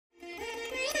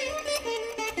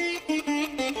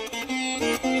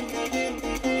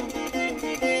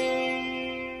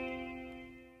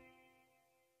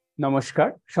নমস্কার,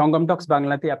 সঙ্গম টক্স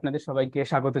বাংলাতে আপনাদের সবাইকে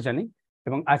স্বাগত জানাই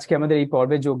এবং আজকে আমাদের এই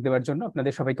পর্বে যোগ দেওয়ার জন্য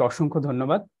আপনাদের সবাইকে অসংখ্য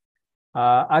ধন্যবাদ।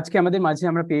 আজকে আমাদের মাঝে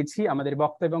আমরা পেয়েছি আমাদের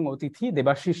বক্তা এবং অতিথি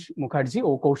দেবাশিস মুখার্জি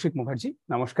ও কৌশিক মুখার্জি।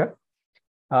 নমস্কার।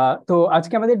 তো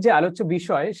আজকে আমাদের যে আলোচ্য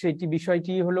বিষয়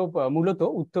বিষয়টি হলো মূলত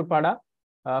উত্তরপাড়া,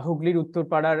 হুগলির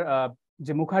উত্তরপাড়ার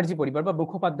যে মুখার্জি পরিবার বা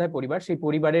মুখোপাধ্যায় পরিবার, সেই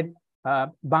পরিবারের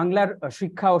বাংলার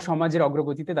শিক্ষা ও সমাজের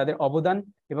অগ্রগতিতে তাদের অবদান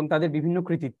এবং তাদের বিভিন্ন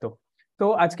কৃতিত্ব। তো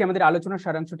আজকে আমাদের আলোচনার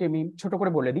সারাংশটি আমি ছোট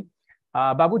করে বলে দিই।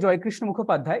 বাবু জয়কৃষ্ণ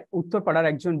মুখোপাধ্যায় উত্তরপাড়ার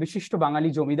একজন বিশিষ্ট বাঙালি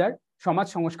জমিদার, সমাজ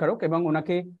সংস্কারক এবং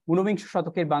ওনাকে ঊনবিংশ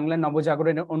শতকের বাংলার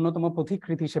নবজাগরণের অন্যতম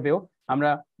পথিকৃৎ হিসেবেও আমরা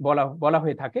বলা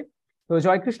হয়ে থাকে। তো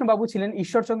জয়কৃষ্ণ বাবু ছিলেন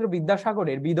ঈশ্বরচন্দ্র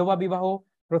বিদ্যাসাগরের বিধবা বিবাহ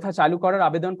প্রথা চালু করার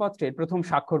আবেদনপত্রের প্রথম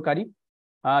স্বাক্ষরকারী।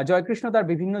 জয়কৃষ্ণ তার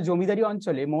বিভিন্ন জমিদারি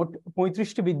অঞ্চলে মোট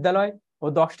 35টি বিদ্যালয় ও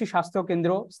 10টি স্বাস্থ্য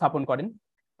কেন্দ্র স্থাপন করেন।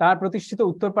 তার প্রতিষ্ঠিত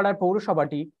উত্তরপাড়ার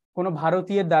পৌরসভাটি কোনো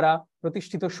ভারতীয়ের দ্বারা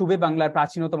প্রতিষ্ঠিত সুবে বাংলার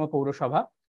প্রাচীনতম পৌরসভা।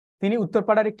 তিনি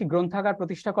উত্তরপাড়ার একটি গ্রন্থাগার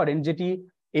প্রতিষ্ঠা করেন, যেটি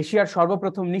এশিয়ার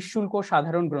সর্বপ্রথম নিঃশুল্ক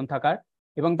সাধারণ গ্রন্থাগার,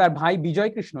 এবং তার ভাই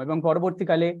বিজয়কৃষ্ণ এবং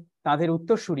পরবর্তীকালে তাদের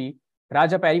উত্তরসূরি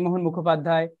রাজা প্যারিমোহন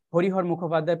মুখোপাধ্যায়, হরিহর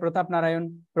মুখোপাধ্যায়, প্রতাপনারায়ণ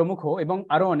প্রমুখ এবং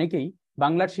আরো অনেকেই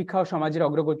বাংলার শিক্ষা ও সমাজের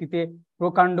অগ্রগতিতে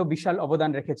প্রকাণ্ড বিশাল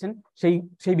অবদান রেখেছেন।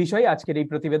 সেই বিষয়ে আজকের এই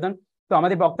প্রতিবেদন। তো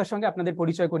আমাদের বক্তার সঙ্গে আপনাদের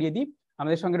পরিচয় করিয়ে দিই।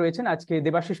 আমাদের সঙ্গে রয়েছেন আজকে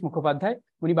দেবাশিস মুখোপাধ্যায়।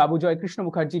 উনি বাবু জয় কৃষ্ণ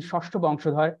মুখার্জির ষষ্ঠ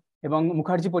বংশধর এবং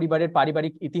মুখার্জি পরিবারের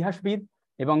পারিবারিক ইতিহাসবিদ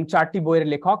এবং 4টি বইয়ের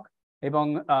লেখক, এবং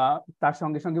তার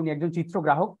সঙ্গে সঙ্গে উনি একজন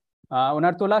চিত্রগ্রাহক।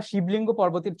 ওনার তোলা শিবলিঙ্গ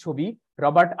পর্বতের ছবি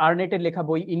রবার্ট আর্নেটের লেখা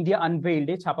বই ইন্ডিয়া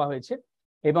আনভেইল্ডে ছাপা হয়েছে।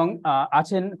 এবং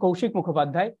আছেন কৌশিক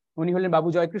মুখোপাধ্যায়। উনি হলেন বাবু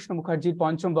জয়কৃষ্ণ মুখার্জির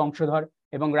পঞ্চম বংশধর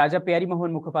এবং রাজা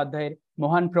পেয়ারীমোহন মুখোপাধ্যায়ের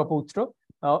মহান প্রপৌত্র,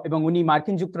 এবং উনি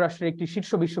মার্কিন যুক্তরাষ্ট্রের একটি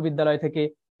শীর্ষ বিশ্ববিদ্যালয় থেকে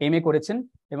MA করেছেন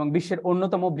এবং বিশ্বের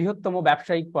অন্যতম বৃহত্তম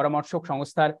ব্যবসায়িক পরামর্শক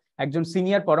সংস্থার একজন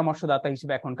সিনিয়র পরামর্শদাতা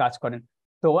হিসেবে এখন কাজ করেন।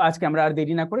 তো আজকে আমরা আর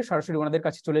দেরি না করে সরাসরি ওনাদের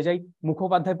কাছে চলে যাই।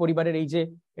 মুখোপাধ্যায় পরিবারের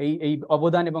এই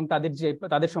অবদান এবং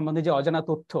তাদের সম্বন্ধে যে অজানা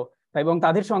তথ্য এবং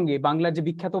তাদের সঙ্গে বাংলার যে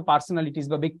বিখ্যাত পার্সোনালিটিস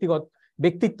বা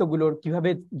ব্যক্তিত্বগুলোর কিভাবে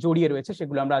জড়িয়ে রয়েছে,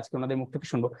 সেগুলো আমরা আজকে ওনাদের মুখ থেকে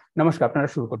শুনবো। নমস্কার, আপনারা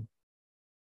শুরু করুন।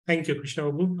 Thank you Krishna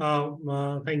Babu,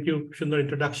 thank you, সুন্দর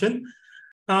ইন্ট্রোডাকশন।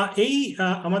 এই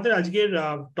আমাদের আজকের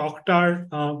টকটার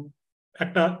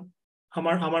একটা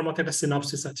আমার মতে একটা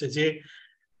সিনপসিস আছে যে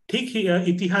ঠিক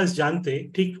ইতিহাস জানতে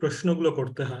ঠিক প্রশ্নগুলো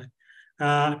করতে হয়।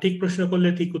 ঠিক প্রশ্ন করলে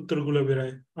ঠিক উত্তরগুলো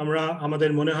বেরোয়। আমাদের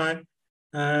মনে হয়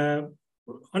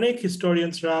অনেক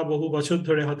হিস্টোরিয়ানসরা বহু বছর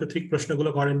ধরে হয়তো ঠিক প্রশ্নগুলো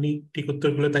করেননি, ঠিক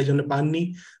উত্তরগুলো তাই জন্য পাননি,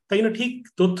 তাই জন্য ঠিক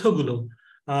তথ্যগুলো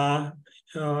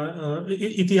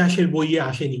ইতিহাসের বইয়ে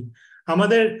আসেনি।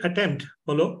 আমাদের অ্যাটেম্পট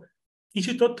হলো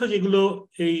কিছু তথ্য যেগুলো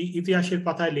এই ইতিহাসের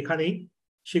পাতায় লেখা নেই,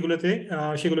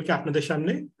 সেগুলোকে আপনাদের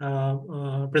সামনে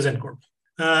প্রেজেন্ট করব।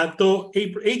 তো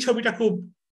এই ছবিটা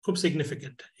খুব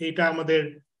সিগনিফিকেন্ট। এটা আমাদের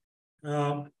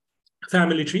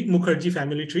family tree, Mukherjee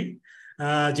family tree,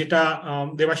 যেটা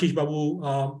দেবাশিস বাবু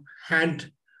হ্যান্ড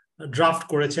ড্রাফট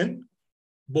করেছেন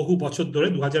বহু বছর ধরে।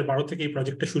 2012 থেকে এই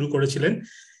প্রজেক্টটা শুরু করেছিলেন।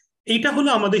 এইটা হলো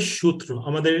আমাদের সূত্র,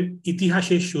 আমাদের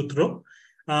ইতিহাসের সূত্র।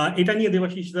 এটা নিয়ে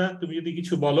দেবাশিসদা তুমি যদি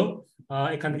কিছু বলো,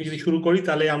 এখান থেকে যদি শুরু করি,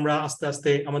 তাহলে আমরা আস্তে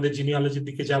আস্তে আমাদের জিনিওলজির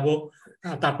দিকে যাব,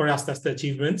 তারপরে আস্তে আস্তে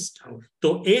অ্যাচিভমেন্টস। তো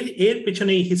এর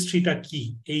পেছনে এই হিস্ট্রিটা কি,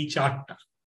 এই চার্টটা।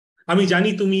 আমি জানি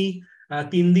তুমি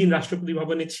 3 দিন রাষ্ট্রপতি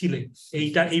ভবনে ছিলে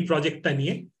এই প্রজেক্টটা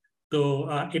নিয়ে, তো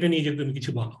এটা নিয়ে যদি তুমি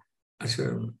কিছু বলো। আচ্ছা,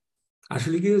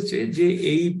 আসলে কি হচ্ছে যে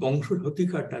এই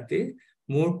বংশগতিকাটাতে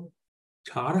মোট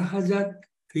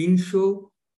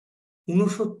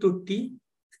 4,369টি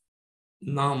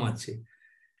নাম আছে।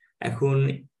 এখন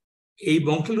এই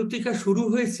বংশলতিকা শুরু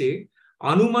হয়েছে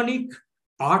আনুমানিক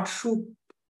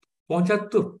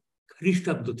 875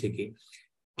 খ্রিস্টাব্দ থেকে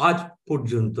আজ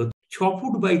পর্যন্ত 6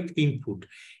 ফুট বাই 3 ফুট।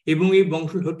 এবং এই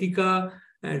বংশলতিকা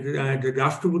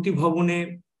রাষ্ট্রপতি ভবনে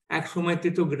এক সময়তে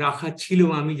তো রাখা ছিল,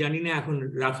 আমি জানি না এখন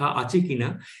রাখা আছে কিনা।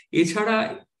 এছাড়া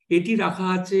এটি রাখা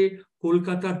আছে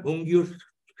কলকাতার বঙ্গীয়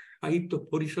সাহিত্য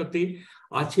পরিষদে,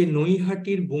 আছে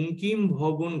নৈহাটির বঙ্কিম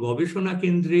ভবন গবেষণা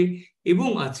কেন্দ্রে, এবং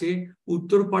আছে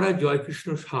উত্তরপাড়া জয়কৃষ্ণ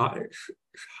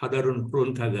সাধারণ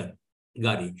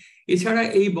গ্রন্থাগারে। এছাড়া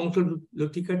এই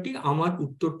বংশলতিকাটি আমার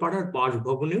উত্তরপাড়ার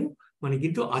বাসভবনেও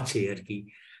কিন্তু আছে আর কি।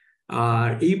 আর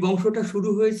এই বংশটা শুরু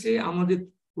হয়েছে আমাদের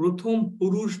প্রথম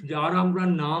পুরুষ যার আমরা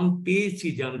নাম পেয়েছি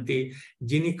জানতে,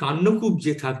 যিনি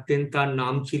কান্যকুব্জে থাকতেন, তার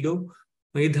নাম ছিল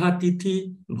মেধাতিথি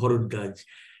ভরদ্বাজ।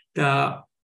 তা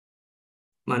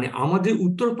আমাদের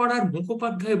উত্তরপাড়ার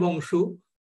মুখোপাধ্যায় বংশ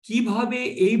কিভাবে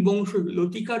এই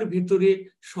বংশলতিকার ভেতরে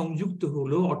সংযুক্ত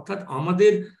হলো, অর্থাৎ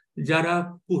আমাদের যারা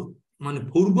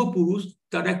পূর্বপুরুষ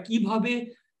তারা কিভাবে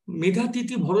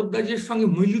মেধাতিথি ভরদ্বাজের সঙ্গে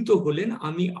মিলিত হলেন,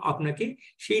 আমি আপনাকে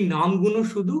সেই নামগুলো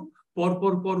শুধু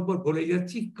পরপর পরপর বলে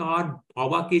যাচ্ছি কার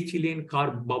বাবা কে ছিলেন, কার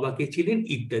বাবা কে ছিলেন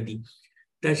ইত্যাদি।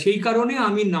 তা সেই কারণে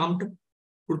আমি নামটা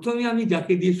প্রথমে আমি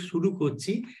যাকে দিয়ে শুরু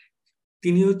করছি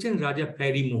তিনি হচ্ছেন রাজা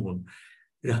প্যারীমোহন।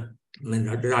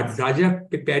 রাজা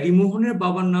প্যারীমোহনের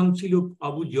বাবার নাম ছিল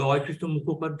বাবু জয় কৃষ্ণ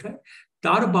মুখোপাধ্যায়,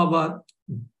 তার বাবা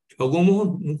জগমোহন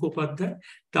মুখোপাধ্যায়,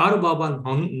 তার বাবা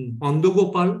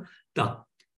নন্দগোপাল,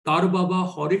 তার বাবা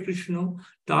হরে কৃষ্ণ,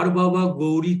 তার বাবা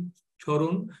গৌরী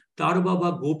চরণ, তার বাবা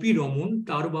গোপী রমন,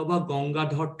 তার বাবা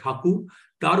গঙ্গাধর ঠাকুর,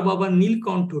 তার বাবা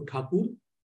নীলকণ্ঠ ঠাকুর,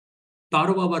 তার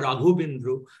বাবা রাঘবেন্দ্র,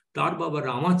 তার বাবা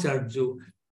রামাচার্য,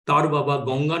 তার বাবা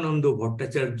গঙ্গানন্দ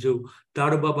ভট্টাচার্য,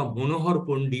 তার বাবা মনোহর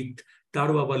পণ্ডিত, তার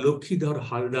বাবা লক্ষ্মীধর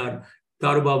হালদার,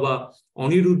 তার বাবা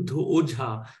অনিরুদ্ধ ওঝা,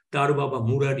 তার বাবা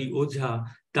মুরারি ওঝা,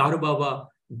 তার বাবা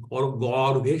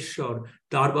গর্ভেশ্বর,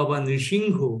 তার বাবা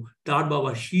নৃসিংহ, তার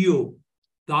বাবা স্বীয়,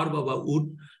 তার বাবা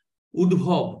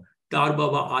উদ্ভব, তার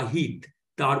বাবা আহিত,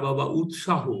 তার বাবা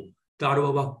উৎসাহ, তার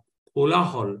বাবা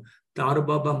কোলাহল, তার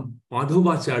বাবা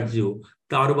মাধবাচার্য,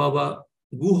 তার বাবা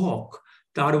গুহক,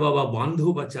 তার বাবা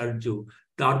বান্ধবাচার্য,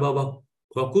 তার বাবা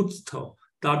ককুৎস্থ,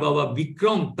 তার বাবা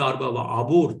বিক্রম, তার বাবা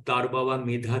আবর, তার বাবা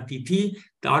মেধাতিথি,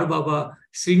 তার বাবা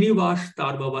শ্রীনিবাস,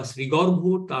 তার বাবা শ্রীগর্ভ,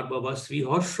 তার বাবা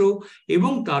শ্রীহর্ষ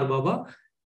এবং তার বাবা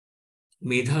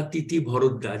মেধাতিথি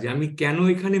ভরদ্বাজ। আমি কেন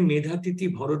এখানে মেধাতিথি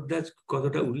ভরদ্বাজ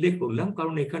কথাটা উল্লেখ করলাম,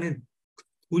 কারণ এখানে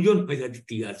দুজন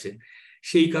মেধাতিথি আছে,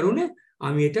 সেই কারণে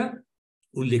আমি এটা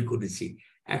উল্লেখ করেছি।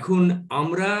 এখন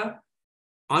আমরা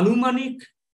আনুমানিক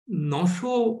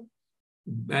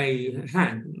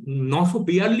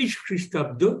 942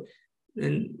 খ্রিস্টাব্দ,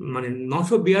 মানে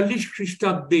 942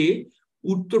 খ্রিস্টাব্দে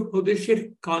উত্তরপ্রদেশের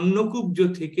কান্যকুব্জ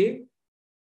থেকে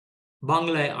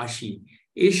বাংলায় আসি।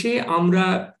 এসে আমরা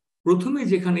প্রথমে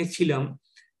যেখানে ছিলাম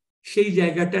সেই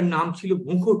জায়গাটার নাম ছিল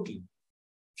মুখটি।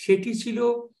 সেটি ছিল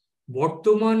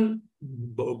বর্তমান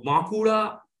বাঁকুড়া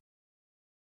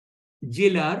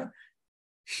জেলার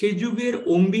সে যুগের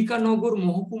অম্বিকানগর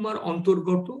মহকুমার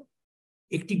অন্তর্গত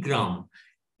একটি গ্রাম।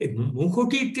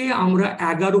 মুখটিতে আমরা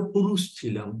 11 পুরুষ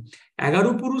ছিলাম।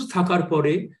 11 পুরুষ থাকার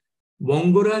পরে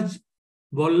বঙ্গরাজ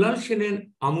বল্লাল সেনের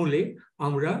আমলে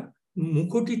আমরা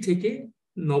মুখটি থেকে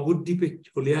নবদ্বীপে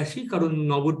চলে আসি, কারণ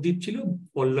নবদ্বীপ ছিল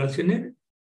বল্লাল সেনের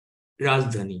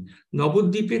রাজধানী।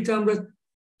 নবদ্বীপেতে আমরা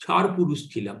 4 পুরুষ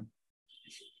ছিলাম।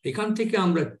 এখান থেকে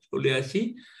আমরা চলে আসি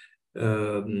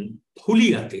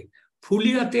ফুলিয়াতে।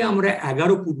 ফুলিয়াতে আমরা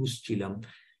 11 পুরুষ ছিলাম।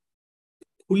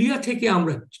 ফুলিয়া থেকে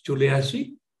আমরা চলে আসি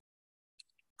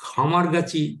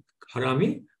খামারগাছি গ্রামে,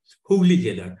 হুগলি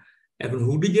জেলার। এখন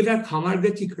হুগলি জেলার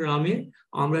খামারগাছি গ্রামে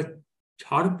আমরা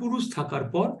 4 পুরুষ থাকার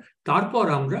পর তারপর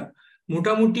আমরা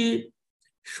মোটামুটি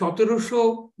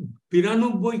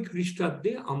 1792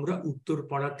 খ্রিস্টাব্দে আমরা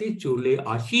উত্তরপাড়াতে চলে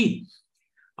আসি।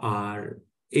 আর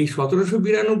এই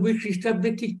 1792 খ্রিস্টাব্দে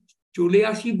ঠিক চলে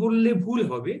আসি বললে ভুল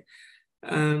হবে,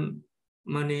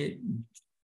 মানে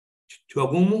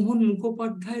জগমোহন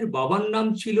মুখোপাধ্যায়ের বাবার নাম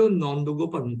ছিল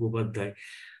নন্দগোপাল মুখোপাধ্যায়,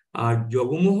 আর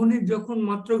জগমোহনের যখন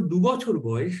মাত্র 2 বছর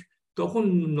বয়স তখন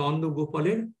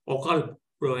নন্দগোপালের অকাল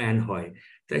প্রয়াণ হয়।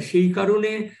 তাই সেই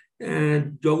কারণে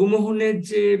জগমোহনের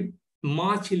যে মা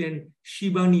ছিলেন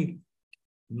শিবানী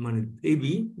মানে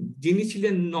দেবী, যিনি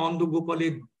ছিলেন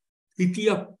নন্দগোপালের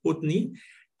তৃতীয়া পত্নী,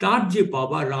 তার যে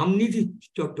বাবা রামনিধি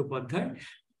চট্টোপাধ্যায়,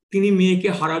 তিনি মেয়েকে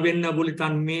হারাবেন না বলে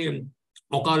তার মেয়ে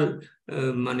অকাল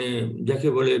মানে যাকে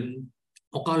বলে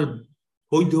অকাল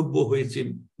বৈধব্য হয়েছে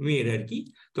মেয়ের আর কি,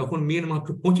 তখন মেয়ের মাত্র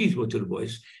 25 বছর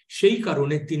বয়স। সেই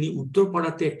কারণে তিনি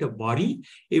উত্তরপাড়াতে একটা বাড়ি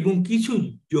এবং কিছু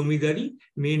জমিদারি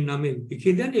মেয়ের নামে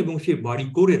লিখে দেন এবং সে বাড়ি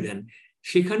করে দেন।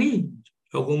 সেখানেই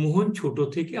জগমোহন ছোট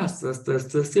থেকে আস্তে আস্তে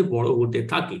আস্তে আস্তে বড় হতে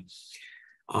থাকে।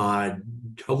 আর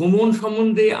জগমোহন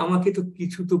সম্বন্ধে আমাকে তো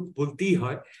কিছু তো বলতেই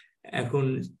হয়। এখন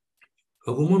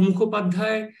জগমোহন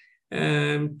মুখোপাধ্যায়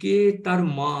কে তার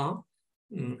মা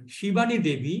শিবানী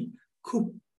দেবী খুব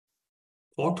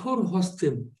কঠোর হস্তে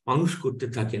মানুষ করতে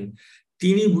থাকেন।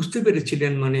 তিনি বুঝতে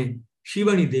পেরেছিলেন, মানে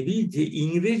শিবানী দেবী, যে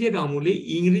ইংরেজের আমলে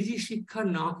ইংরেজি শিক্ষা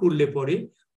না করলে পরে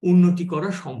উন্নতি করা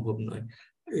সম্ভব নয়।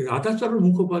 রাধাচরণ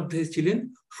মুখোপাধ্যায় ছিলেন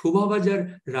শোভাবাজার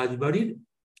রাজবাড়ির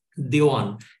দেওয়ান।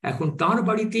 এখন তার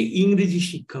বাড়িতে ইংরেজি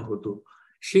শিক্ষা হতো,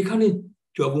 সেখানে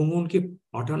জগমোহনকে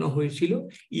পাঠানো হয়েছিল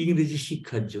ইংরেজি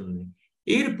শিক্ষার জন্য।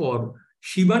 এরপর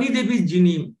শিবানী দেবীর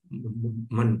যিনি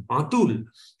মানে পাতুল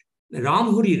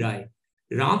রামহরি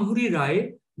রায়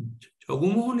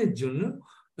জগমোহনের জন্য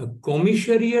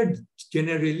কমিশনারিয়েট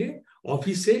জেনারেলে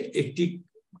অফিসে একটি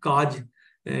কাজ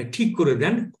ঠিক করে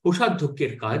দেন,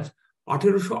 কোষাধ্যক্ষের কাজ,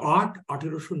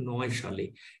 1808-1809 সালে।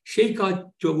 সেই কাজ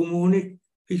জগমোহনের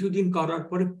কিছুদিন করার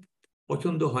পরে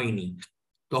পছন্দ হয়নি।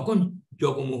 তখন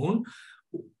জগমোহন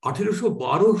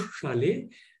 1812 সালে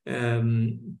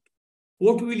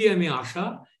ফোর্ট উইলিয়ামে আসা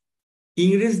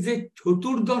ইংরেজদের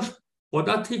চতুর্দশ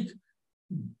পদাতিক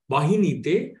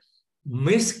বাহিনীতে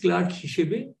মেস ক্লার্ক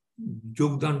হিসেবে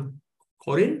যোগদান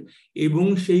করেন, এবং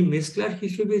সেই মেস ক্লার্ক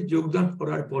হিসেবে যোগদান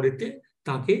করার পরেতে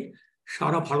তাকে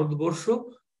সারা ভারতবর্ষ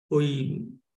ওই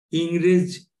ইংরেজ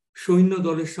সৈন্য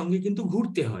দলের সঙ্গে কিন্তু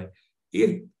ঘুরতে হয়।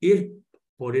 এর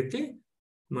পরেতে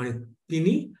মানে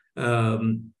তিনি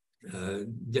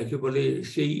যাকে বলে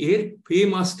সেই এর পে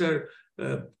মাস্টার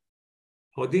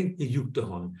পদে নিযুক্ত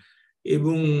হন,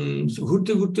 এবং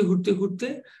ঘুরতে ঘুরতে ঘুরতে ঘুরতে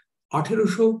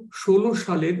 1816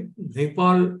 সালের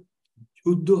নেপাল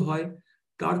যুদ্ধ হয়।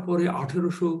 তারপরে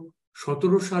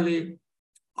 1817 সালে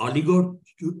আলিগড়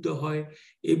যুদ্ধ হয়,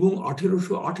 এবং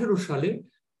 1818 সালে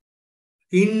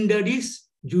পিন্ডারিস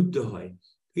যুদ্ধ হয়।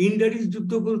 পিন্ডারিস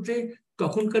যুদ্ধ বলতে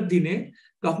তখনকার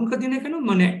দিনে কেন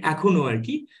মানে এখনো আর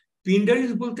কি,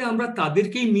 পিন্ডারিস বলতে আমরা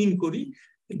তাদেরকেই মিন করি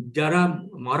যারা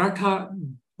মারাঠা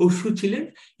পশু ছিলেন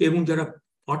এবং যারা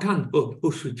পাঠান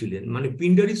পশু ছিলেন। মানে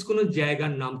পিন্ডারিস কোনো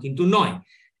জায়গার নাম কিন্তু নয়।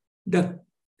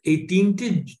 এই তিনটে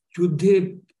যুদ্ধে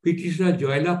ব্রিটিশরা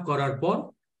জয়লাভ করার পর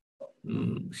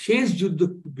শেষ যুদ্ধ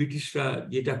ব্রিটিশরা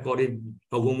যেটা করে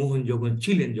জগমোহন যখন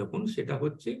ছিলেন, যখন সেটা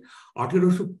হচ্ছে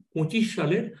 1825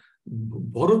 সালের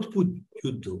ভরতপুর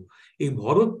যুদ্ধ। এই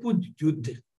ভরতপুর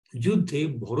যুদ্ধে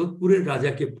ভরতপুরের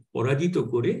রাজাকে পরাজিত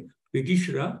করে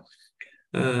ব্রিটিশরা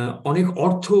অনেক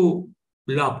অর্থ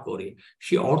লাভ করে।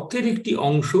 সে অর্থের একটি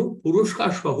অংশ পুরস্কার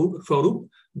স্বরূপ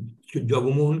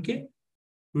জগমোহনকে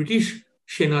ব্রিটিশ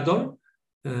সেনাদল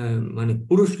মানে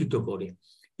পুরস্কৃত করে,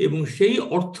 এবং সেই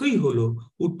অর্থই হলো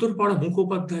উত্তরপাড়া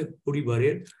মুখোপাধ্যায়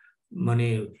পরিবারের মানে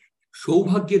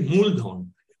সৌভাগ্যের মূলধন।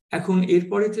 এখন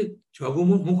এরপরে যে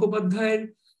জগমোহন মুখোপাধ্যায়ের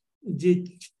যে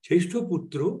জ্যেষ্ঠ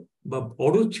পুত্র বা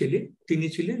বড় ছেলে, তিনি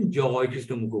ছিলেন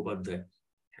জয়কৃষ্ণ মুখোপাধ্যায়।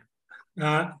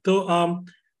 তো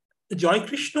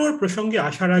জয়কৃষ্ণর প্রসঙ্গে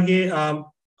আসার আগে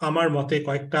আমার মতে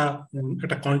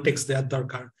একটা কনটেক্সট দেওয়ার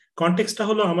দরকার। কনটেক্সটটা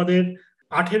হলো আমাদের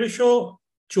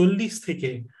 1840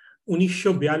 থেকে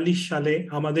 1942 সালে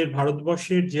আমাদের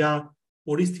ভারতবর্ষের যা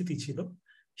পরিস্থিতি ছিল,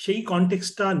 সেই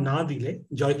কনটেক্সটটা না দিলে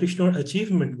জয়কৃষ্ণর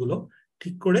অ্যাচিভমেন্ট গুলো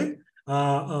ঠিক করে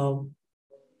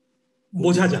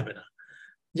বোঝা যাবে না।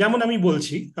 যেমন আমি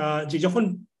বলছি যে যখন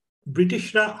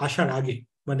ব্রিটিশরা আসার আগে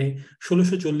মানে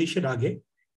 1640-এর আগে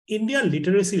ইন্ডিয়ান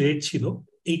লিটারেসি রেট ছিল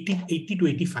 80 to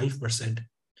 85%।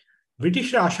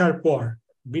 ব্রিটিশরা আসার পর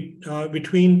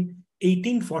বিটুইন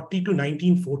 1840 to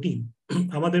 1914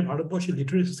 আমাদের ভারতবর্ষের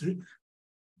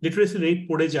লিটারেসি রেট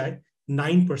পড়ে যায়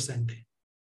 9%।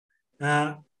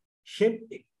 সে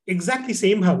এক্স্যাক্টলি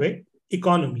সেম ভাবে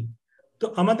ইকোনমি। তো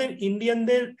আমাদের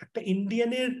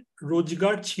ইন্ডিয়ানের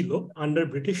রোজগার ছিল আন্ডার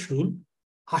ব্রিটিশ রুল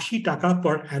 80 টাকা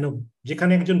পার অ্যানাম,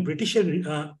 যেখানে একজন ব্রিটিশের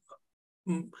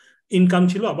ইনকাম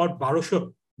ছিল আবার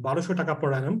 1200 টাকা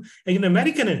পার অ্যানাম। একজন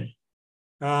আমেরিকানের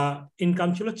ইনকাম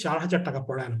ছিল 4000 টাকা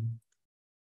পার অ্যানাম।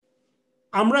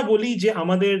 আমরা বলি যে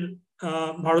আমাদের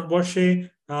ভারতবর্ষে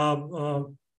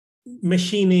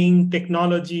মেশিনিং,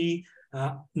 টেকনোলজি,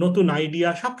 নতুন আইডিয়া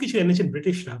সবকিছু এনেছেন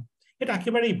ব্রিটিশরা। এটা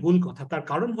একেবারেই ভুল কথা। তার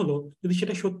কারণ হলো, যদি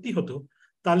সেটা সত্যি হতো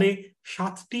তাহলে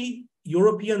 7টি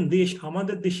ইউরোপিয়ান দেশ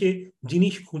আমাদের দেশে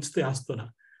জিনিস খুঁজতে আসতো না।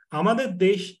 আমাদের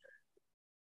দেশ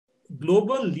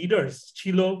গ্লোবাল লিডার্স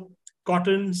ছিল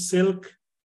cotton, silk,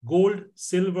 gold,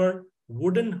 silver,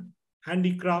 wooden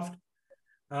handicraft,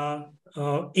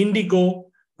 Indigo,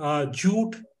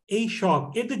 jute, এই সব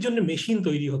এদের জন্য মেশিন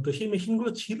তৈরি হতো। সেই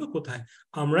মেশিনগুলো ছিল কোথায়?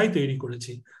 আমরাই তৈরি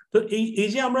করেছি। তো এই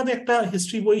যে আমরা একটা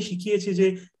হিস্ট্রি বই শিখিয়েছি যে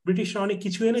ব্রিটিশরা অনেক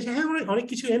কিছু এনেছে, হ্যাঁ অনেক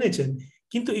কিছু এনেছেন,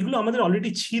 কিন্তু এগুলো আমাদের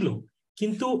অলরেডি ছিল।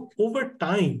 কিন্তু ওভার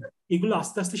টাইম এগুলো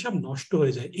আস্তে আস্তে সব নষ্ট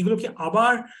হয়ে যায়। এগুলোকে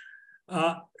আবার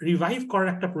রিভাইভ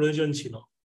করার একটা প্রয়োজন ছিল।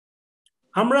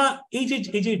 আমরা এই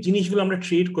যে জিনিসগুলো আমরা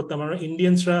ট্রেড করতাম, আমরা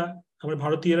ইন্ডিয়ানসরা, আমরা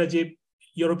ভারতীয়রা যে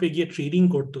ইউরোপে গিয়ে ট্রেডিং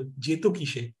করতো, যেত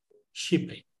কিসে?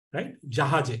 শিপে, রাইট?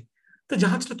 জাহাজে। তো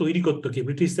জাহাজটা তৈরি করতো কে?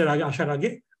 ব্রিটিশদের আসার আগে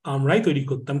আমরাই তৈরি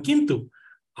করতাম। কিন্তু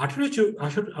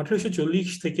 1840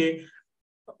 থেকে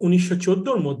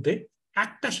 1914-র মধ্যে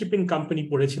একটা শিপিং কোম্পানি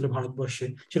পড়েছিল ভারতবর্ষে,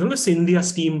 সেটা হলো Scindia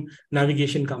steam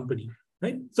navigation company,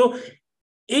 right? তো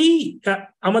এই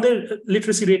আমাদের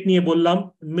লিটারেসি রেট নিয়ে বললাম।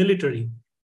 মিলিটারি,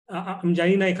 আমি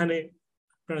জানি না এখানে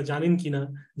আপনারা জানেন কিনা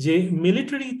যে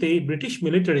মিলিটারিতে, ব্রিটিশ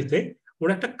মিলিটারিতে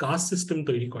ওরা একটা কাস্ট সিস্টেম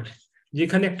তৈরি করে,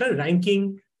 যেখানে একটা র্যাঙ্কিং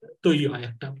তৈরি হয়,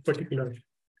 একটা পার্টিকুলার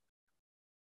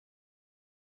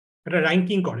একটা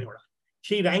র্যাঙ্কিং করে ওরা।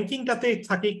 সেই র্যাঙ্কিংটাতে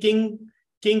থাকে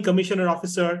king commissioner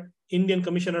officer, Indian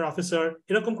commissioner officer,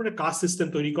 এরকম করে কাস্ট সিস্টেম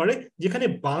তৈরি করে, যেখানে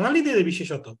বাঙালিদের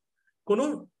বিশেষত কোনো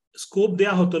স্কোপ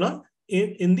দেয়া হতো না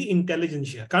ইন দি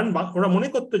ইন্টেলিজেন্সিয়া। কারণ ওরা মনে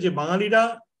করতো যে বাঙালিরা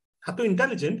এত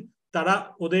ইন্টেলিজেন্ট, তারা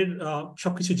ওদের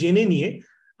সবকিছু জেনে নিয়ে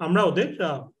আমরা ওদের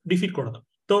ডিফিট করে দেবো।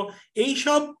 তো এই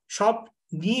সব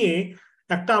নিয়ে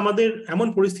একটা আমাদের এমন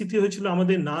পরিস্থিতি হয়েছিল,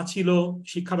 আমাদের না ছিল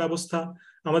শিক্ষা ব্যবস্থা,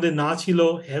 আমাদের না ছিল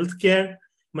হেলথ কেয়ার,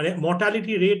 মানে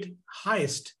mortality rate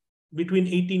highest between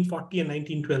 1840 and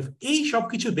 1912। এই সব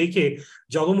কিছু দেখে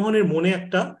জগমোহনের মনে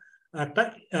একটা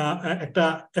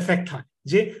এফেক্ট হয়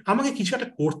যে আমাকে কিছু একটা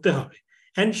করতে হবে,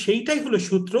 এন্ড সেইটাই হলো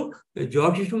সূত্র।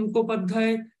 জয়কৃষ্ণ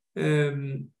মুখোপাধ্যায়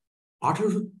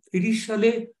 1830 সালে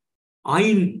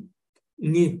আইন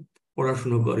নিয়ে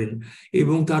পড়াশুনো করেন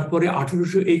এবং তারপরে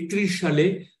 1831 সালে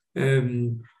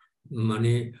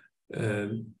মানে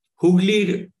হুগলির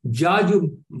জাজ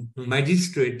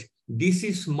ম্যাজিস্ট্রেট ডিসি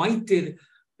স্মাইথের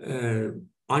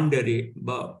আন্ডারে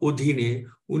বা অধীনে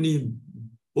উনি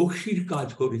বক্সির কাজ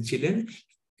করেছিলেন।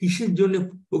 কিসের জন্য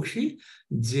বক্সি?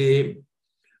 যে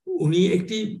উনি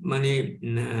একটি মানে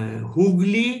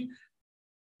হুগলি,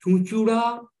 চুঁচুড়া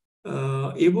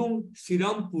এবং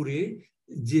শ্রীরামপুরে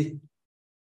যে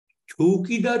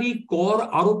চৌকিদারি কর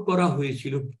আরোপ করা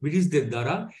হয়েছিল ব্রিটিশদের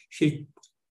দ্বারা, সেই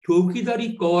চৌকিদারি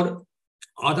কর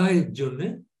আদায়ের জন্য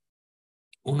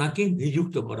ওনাকে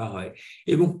নিযুক্ত করা হয়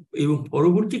এবং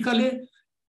পরবর্তীকালে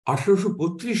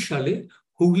 1832 সালে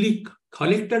হুগলি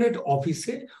কালেক্টরেট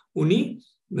অফিসে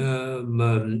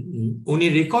উনি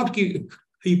রেকর্ড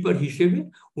কিপার হিসেবে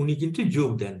উনি কিন্তু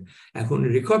যোগ দেন। এখন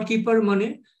রেকর্ড কিপার মানে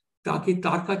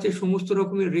তার কাছে সমস্ত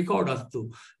রকমের রেকর্ড আসতো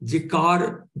যে কার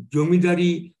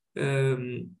জমিদারি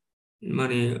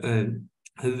মানে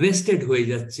ওয়েস্টেড হয়ে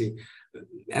যাচ্ছে।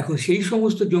 এখন সেই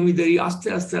সমস্ত জমিদারি আস্তে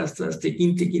আস্তে আস্তে আস্তে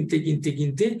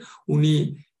কিনতে উনি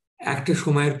একটা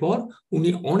সময়ের পর উনি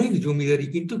অনেক জমিদারি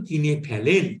কিন্তু কিনে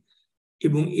ফেলেন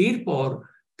এবং এরপর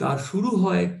তার শুরু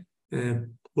হয়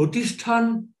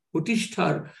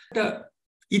প্রতিষ্ঠার একটা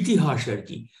ইতিহাস আর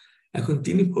কি। এখন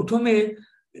তিনি প্রথমে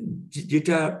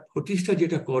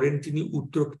যেটা করেন, তিনি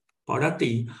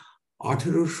উত্তরপাড়াতেই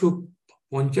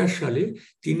 1850 সালে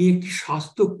তিনি একটি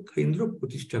স্বাস্থ্য কেন্দ্র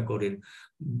প্রতিষ্ঠা করেন।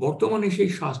 বর্তমানে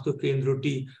সেই স্বাস্থ্য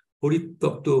কেন্দ্রটি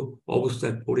পরিত্যক্ত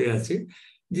অবস্থায় পড়ে আছে,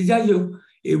 যে যাই হোক।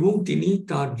 এবং তিনি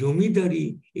তার জমিদারি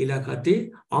এলাকাতে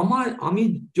আমি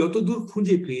যতদূর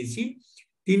খুঁজে পেয়েছি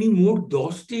তিনি মোট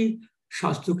 10টি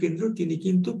স্বাস্থ্যকেন্দ্র তিনি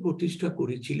কিন্তু প্রতিষ্ঠা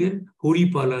করেছিলেন।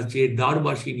 হরিপাল আছে,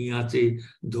 দ্বারবাসিনী আছে,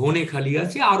 ধনেখালি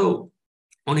আছে, আরো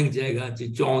অনেক জায়গা আছে,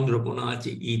 চন্দ্রকোনা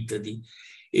আছে ইত্যাদি।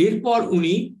 এরপর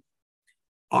উনি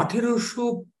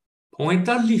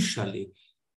 1845 সালে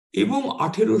এবং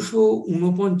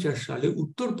 1849 সালে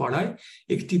উত্তরপাড়ায়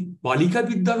একটি বালিকা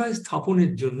বিদ্যালয়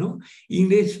স্থাপনের জন্য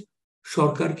ইংরেজ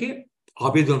সরকারকে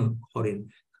আবেদন করেন,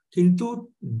 কিন্তু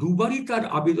দুবারই তার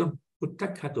আবেদন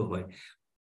প্রত্যাখ্যাত হয়।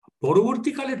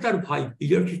 পরবর্তীকালে তার ভাই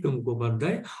বিজয়কৃষ্ণ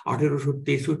মুখোপাধ্যায়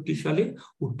 1863 সালে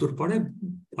উত্তরপাড়ায়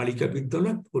বালিকা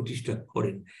বিদ্যালয় প্রতিষ্ঠা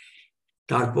করেন।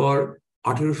 তারপর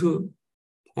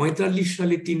 1845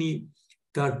 সালে তিনি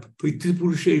তার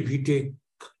পিতৃপুরুষের ভিটে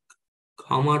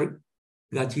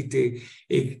খামারগাছিতে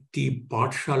একটি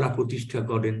পাঠশালা প্রতিষ্ঠা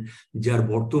করেন, যার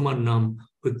বর্তমান নাম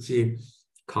হচ্ছে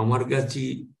খামারগাছি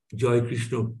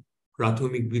জয়কৃষ্ণ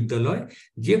প্রাথমিক বিদ্যালয়।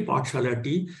 যে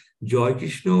পাঠশালাটি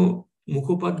জয়কৃষ্ণ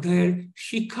মুখোপাধ্যায়ের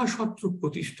শিক্ষাসত্র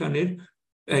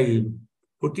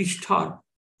প্রতিষ্ঠার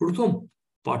প্রথম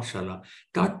পাঠশালা।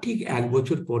 তার ঠিক 1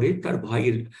 বছর পরে তার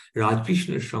ভাইয়ের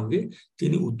রাজকৃষ্ণের সঙ্গে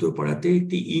তিনি উত্তরপাড়াতে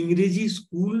একটি ইংরেজি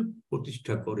স্কুল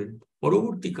প্রতিষ্ঠা করেন।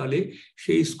 পরবর্তীকালে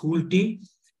সেই স্কুলটি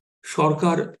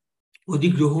সরকার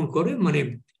অধিগ্রহণ করে, মানে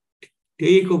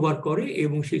টেক ওভার করে,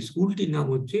 এবং সেই স্কুলটির নাম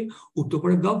হচ্ছে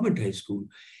উত্তরপাড়া গভর্নমেন্ট হাই স্কুল।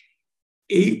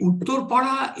 এই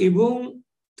উত্তরপাড়া এবং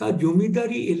তার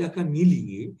জমিদারি এলাকা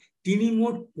মিলিয়ে তিনি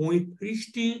মোট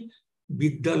 35টি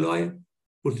বিদ্যালয়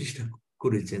প্রতিষ্ঠা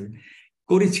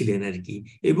করেছিলেন আর কি,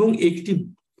 এবং একটি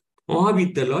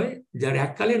মহাবিদ্যালয় যার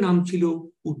এককালে নাম ছিল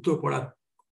উত্তরপাড়া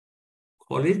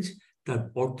কলেজ, তার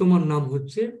বর্তমান নাম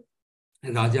হচ্ছে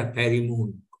রাজা প্যারিমোহন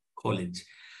কলেজ।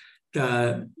 তা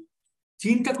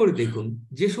চিন্তা করে দেখুন,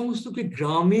 যে সমস্ত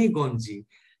গ্রামে গঞ্জে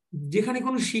যেখানে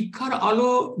কোনো শিক্ষার আলো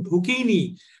ঢোকেইনি,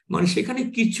 মানে সেখানে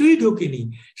কিছুই ঢোকেনি,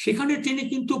 সেখানে তিনি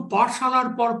কিন্তু পাঠশালার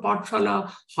পর পাঠশালা,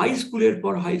 হাই স্কুলের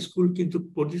পর হাই স্কুল কিন্তু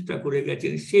প্রতিষ্ঠা করে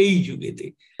গেছেন সেই যুগেতে।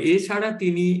 এছাড়া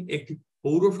তিনি একটি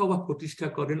পৌরসভা প্রতিষ্ঠা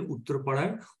করেন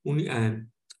উত্তরপাড়ায়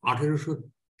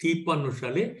 1853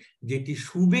 সালে, যেটি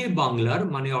সুবে বাংলার,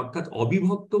 মানে অর্থাৎ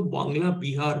অবিভক্ত বাংলা,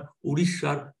 বিহার,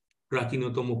 উড়িষ্যার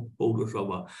প্রাচীনতম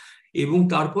পৌরসভা। এবং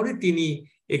তারপরে তিনি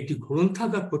একটি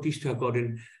গ্রন্থাগার প্রতিষ্ঠা করেন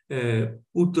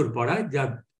উত্তরপাড়ায়, যার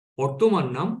বর্তমান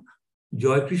নাম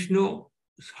জয়কৃষ্ণ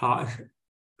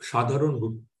সাধারণ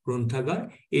গ্রন্থাগার।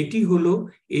 এটি হলো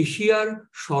এশিয়ার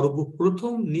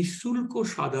সর্বপ্রথম নিঃশুল্ক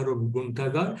সাধারণ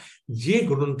গ্রন্থাগার, যে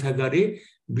গ্রন্থাগারে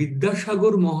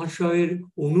বিদ্যাসাগর মহাশয়ের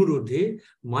অনুরোধে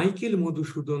মাইকেল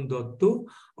মধুসূদন দত্ত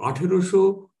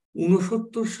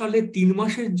 1869 সালে 3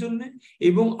 মাসের জন্য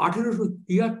এবং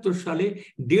 1873 সালে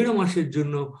 1.5 মাসের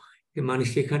জন্য মানে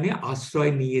সেখানে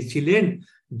আশ্রয় নিয়েছিলেন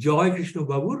জয়কৃষ্ণ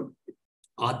বাবুর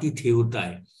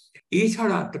আতিথেয়তায়।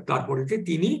 এছাড়া তারপরে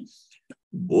তিনি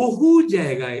বহু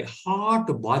জায়গায় হাট,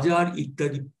 বাজার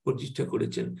ইত্যাদি প্রতিষ্ঠা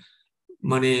করেছেন,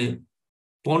 মানে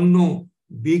পণ্য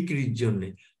বিক্রির জন্য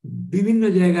বিভিন্ন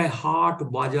জায়গায় হাট,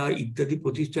 বাজার ইত্যাদি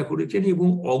প্রতিষ্ঠা করেছেন এবং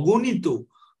অগণিত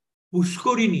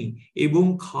পুষ্করিণী এবং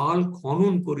খাল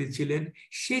খনন করেছিলেন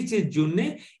সেচের জন্য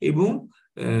এবং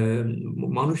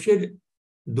মানুষের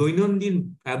দৈনন্দিন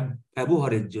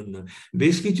ব্যবহারের জন্য।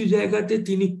 বেশ কিছু জায়গাতে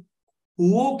তিনি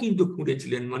কুয়ো কিন্তু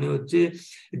খুঁড়েছিলেন, মানে হচ্ছে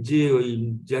যে ওই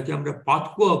যাকে আমরা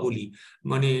পাতকুয়া বলি,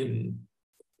 মানে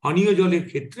পানীয় জলের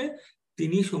ক্ষেত্রে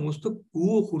তিনি সমস্ত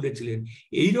কুয়ো খুঁড়েছিলেন।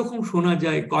 এইরকম শোনা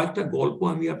যায়। কয়েকটা গল্প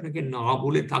আমি আপনাকে না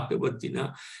বলে থাকতে পারছি না।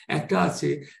 একটা আছে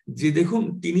যে দেখুন,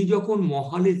 তিনি যখন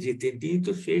মহালে যেতেন, তিনি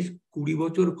তো শেষ 20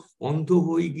 বছর অন্ধ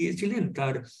হয়ে গিয়েছিলেন।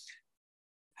 তার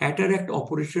ক্যাটারাক্ট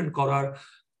অপারেশন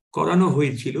করানো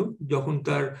হয়েছিল যখন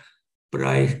তার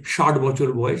প্রায় 60 বছর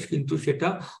বয়স, কিন্তু সেটা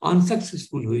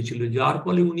আনসাকসেসফুল হয়েছিল, যার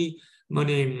ফলে উনি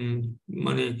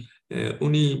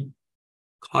উনি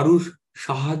কারুর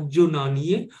সাহায্য না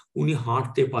নিয়ে উনি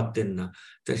হাঁটতে পারতেন না।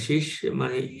 তা শেষ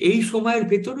এই সময়ের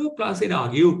ভেতরেও, প্লাস এর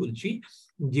আগেও বলছি,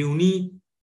 যে উনি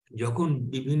যখন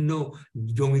বিভিন্ন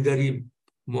জমিদারি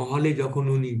মহলে যখন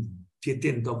উনি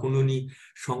যেতেন, তখন উনি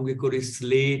সঙ্গে করে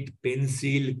স্লেট,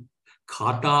 পেন্সিল,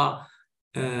 খাতা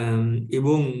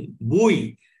এবং বই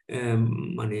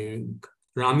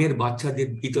গ্রামের বাচ্চাদের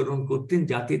বিতরণ করতেন,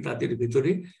 যাতে তাদের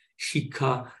ভেতরে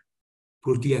শিক্ষা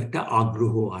প্রতি একটা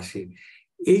আগ্রহ আসে।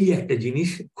 এই একটা জিনিস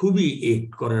খুবই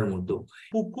করার মতো।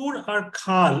 পুকুর আর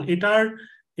খাল,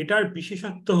 এটার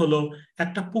বিশেষত্ব হলো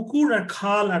একটা পুকুর আর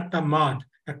খাল, একটা মাঠ,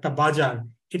 একটা বাজার,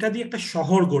 এটা দিয়ে একটা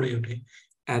শহর গড়ে ওঠে।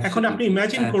 এখন আপনি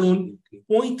ইমাজিন করুন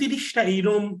 35টা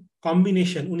এইরকম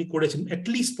কম্বিনেশন উনি করেছেন,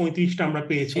 অ্যাটলিস্ট 35টা আমরা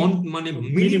পেয়েছি, মানে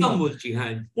মিনিমাম বলছি।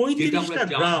 হ্যাঁ, 35টা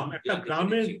গ্রাম, একটা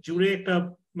গ্রামের জুড়ে একটা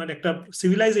একটা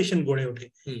সিভিলাইজেশন গড়ে ওঠে।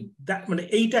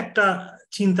 এইটা একটা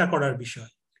চিন্তা করার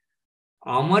বিষয়।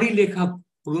 আমারই লেখা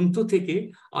গ্রন্থ থেকে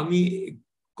আমি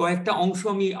কয়েকটা অংশ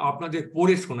আমি আপনাদের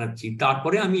পড়ে শোনাচ্ছি,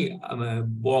 তারপরে আমি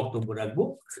বক্তব্য রাখবো।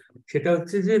 সেটা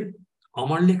হচ্ছে যে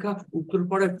আমার লেখা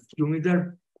উত্তরপাড়ার জমিদার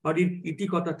বাড়ির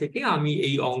ইতিকথা থেকে আমি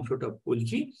এই অংশটা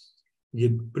বলছি, যে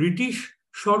ব্রিটিশ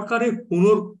সরকারের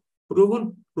পুনর্গ্রহণ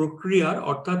প্রক্রিয়ার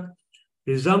অর্থাৎ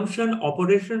রিজাম্পশন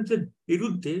অপারেশনস এর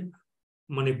বিরুদ্ধে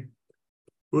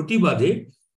প্রতিবাদে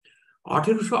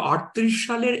 1838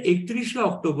 সালের 31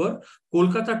 অক্টোবর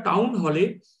কলকাতা টাউন হলে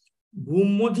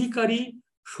ভূম্যধিকারী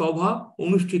সভা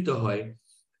অনুষ্ঠিত হয়।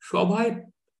 সভায়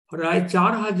প্রায়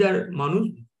 4000 মানুষ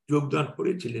যোগদান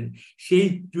করেছিলেন। সেই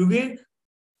যুগে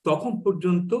তখন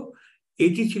পর্যন্ত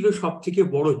এটি ছিল সব থেকে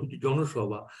বড়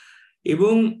জনসভা।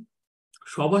 এবং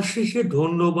সবার শেষে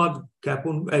ধন্যবাদ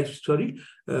জ্ঞাপন,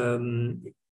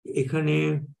 এখানে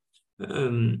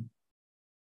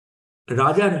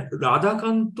রাজা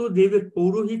রাধাকান্ত দেবের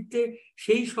পৌরোহিত্যে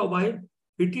সেই সভায়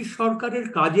ব্রিটিশ সরকারের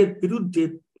কাজের বিরুদ্ধে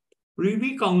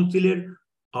প্রিভি কাউন্সিলের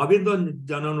আবেদন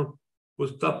জানানোর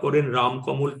প্রস্তাব করেন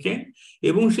রামকমল সেন,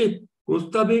 এবং সেই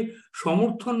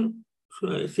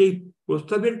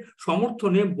প্রস্তাবের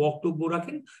সমর্থনে বক্তব্য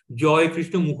রাখেন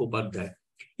জয়কৃষ্ণ মুখোপাধ্যায়।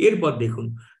 এরপর দেখুন,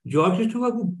 জয়কৃষ্ণ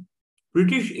বাবু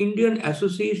ব্রিটিশ ইন্ডিয়ান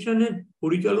অ্যাসোসিয়েশনের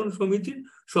পরিচালন সমিতির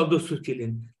সদস্য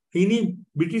ছিলেন। তিনি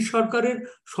ব্রিটিশ সরকারের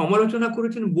সমালোচনা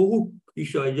করেছেন বহু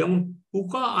বিষয়, যেমন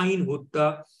পুকা আইন হত্যা,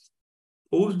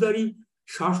 ফৌজদারি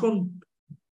শাসন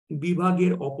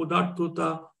বিভাগের অপদার্থতা,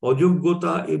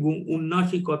 অযোগ্যতা এবং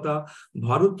উন্নাসিকতা,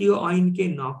 ভারতীয় আইনকে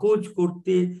নাকচ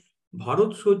করতে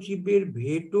ভারত সচিবের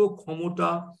ভেটো ক্ষমতা,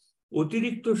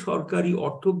 অতিরিক্ত সরকারি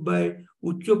অর্থব্যয়,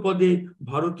 উচ্চ পদে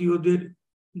ভারতীয়দের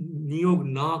নিয়োগ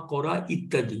না করা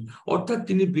ইত্যাদি। অর্থাৎ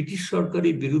তিনি ব্রিটিশ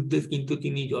সরকারের বিরুদ্ধে কিন্তু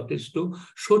তিনি যথেষ্ট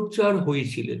সোচ্চার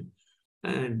হয়েছিলেন।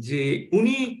 যে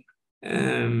উনি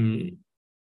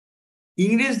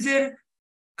ইংরেজদের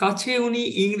কাছে উনি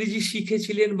ইংরেজি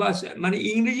শিখেছিলেন, বা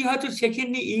ইংরেজি হয়তো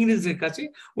শেখেননি ইংরেজদের কাছে,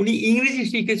 উনি ইংরেজি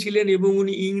শিখেছিলেন এবং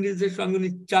উনি ইংরেজদের সঙ্গে উনি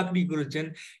চাকরি করেছেন,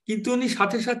 কিন্তু উনি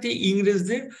সাথে সাথে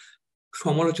ইংরেজদের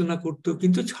সমালোচনা করতেও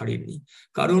কিন্তু ছাড়েননি।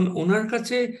 কারণ ওনার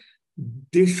কাছে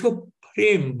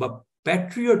দেশপ্রেম বা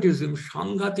প্যাট্রিয়টিজম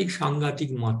সাংঘাতিক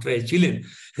মাত্রায়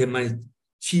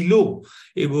ছিল।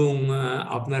 এবং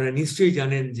আপনারা নিশ্চয়ই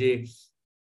জানেন যে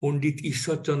পণ্ডিত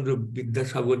ঈশ্বরচন্দ্র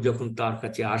বিদ্যাসাগর যখন তার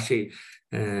কাছে আসে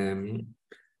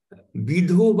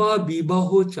বিধবা বিবাহ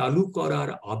চালু করার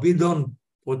আবেদন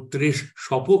পত্রের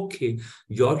সপক্ষে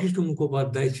জয়কৃষ্ণ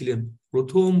মুখোপাধ্যায় ছিলেন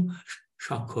প্রথম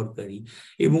স্বাক্ষরকারী,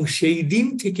 এবং সেই দিন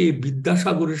থেকে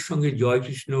বিদ্যাসাগরের সঙ্গে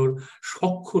জয়কৃষ্ণর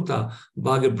সখ্যতা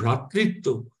বা ভ্রাতৃত্ব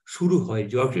শুরু হয়।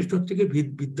 জয়কৃষ্ণ থেকে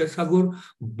বিদ্যাসাগর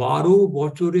 12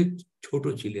 বছরের ছোট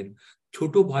ছিলেন,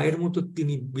 ছোট ভাইয়ের মতো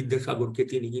তিনি বিদ্যাসাগরকে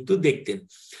তিনি কিন্তু দেখতেন।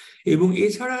 এবং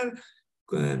এছাড়া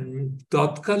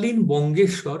তৎকালীন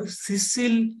বঙ্গেশ্বর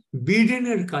সিসিল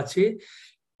বিডেনের কাছে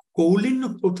কৌলিন্য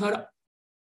প্রথার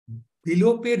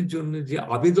বিলোপের জন্য যে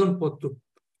আবেদনপত্র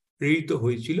প্রেরিত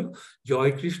হয়েছিল,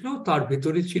 জয়কৃষ্ণ তার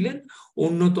ভেতরে ছিলেন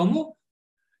অন্যতম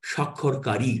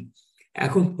স্বাক্ষরকারী।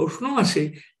 এখন প্রশ্ন আসে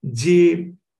যে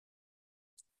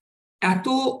এত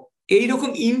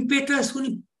এইরকম ইমপেটাস উনি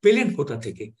পেলেন কোথা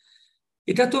থেকে?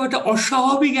 এটা তো একটা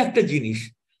অস্বাভাবিক একটা জিনিস।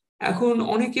 এখন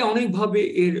অনেকে অনেকভাবে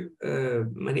এর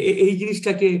মানে এই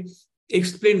জিনিসটাকে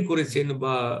এক্সপ্লেন করেছেন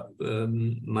বা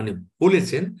মানে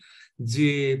বলেছেন যে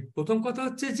প্রথম কথা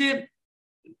হচ্ছে যে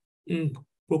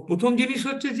প্রথম জিনিস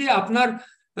হচ্ছে যে আপনার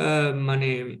মানে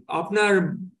আপনার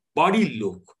বাড়ির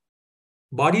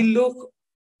লোক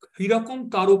কিরকম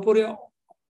তার উপরে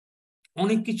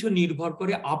অনেক কিছু নির্ভর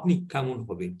করে আপনি কেমন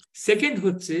হবেন। সেকেন্ড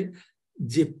হচ্ছে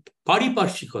যে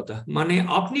পারিপার্শ্বিকতা, মানে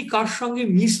আপনি কার সঙ্গে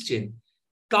মিশছেন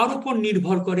তার উপর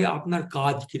নির্ভর করে আপনার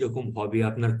কাজ কিরকম হবে,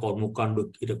 আপনার কর্মকাণ্ড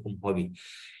কিরকম হবে।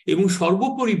 এবং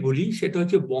সর্বোপরি বলি সেটা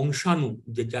হচ্ছে বংশাণু,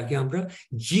 যাকে আমরা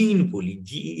জিন বলি,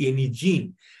 জিন।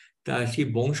 তা সেই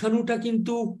বংশাণুটা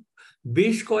কিন্তু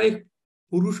বেশ কয়েক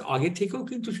পুরুষ আগে থেকেও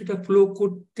কিন্তু সেটা ফ্লো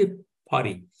করতে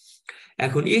পারে।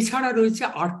 এখন এছাড়া রয়েছে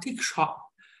আর্থিক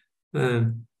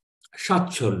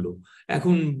সাচ্ছল্য।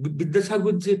 এখন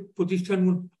বিদ্যাসাগর যে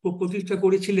প্রতিষ্ঠা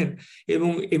করেছিলেন,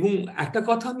 এবং একটা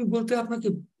কথা আমি বলতে আপনাকে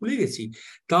ভুলে গেছি,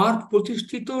 তার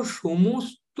প্রতিষ্ঠিত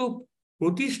সমস্ত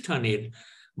প্রতিষ্ঠানের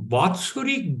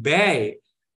বাৎসরিক ব্যয়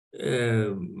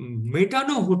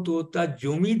মেটানো হতো তার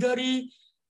জমিদারি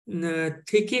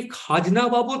থেকে খাজনা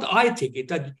বাবদ আয় থেকে,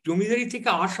 তার জমিদারি থেকে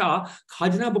আসা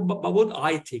খাজনা বাবদ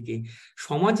আয় থেকে।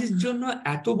 সমাজের জন্য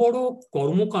এত বড়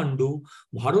কর্মকাণ্ড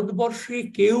ভারতবর্ষে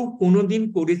কেউ কোনোদিন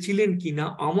করেছিলেন কিনা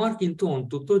আমার কিন্তু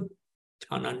অন্তত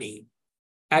জানা নেই,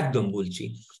 একদম বলছি।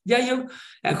 যাই হোক,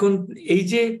 এখন এই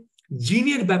যে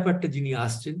জিনের ব্যাপারটা যিনি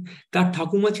আসছেন, তার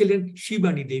ঠাকুমা ছিলেন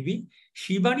শিবানী দেবী।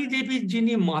 শিবানী দেবীর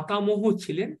যিনি মাতামহ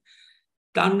ছিলেন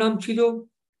তার নাম ছিল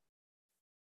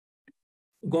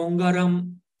গঙ্গারাম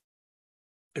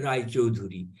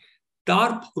রায়চৌধুরী।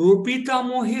 তার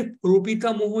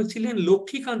প্রপিতামহ ছিলেন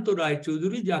লক্ষ্মীকান্ত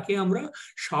রায়চৌধুরী, যাকে আমরা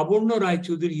সাবর্ণ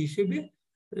রায়চৌধুরী হিসেবে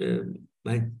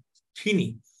চিনি।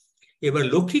 এবার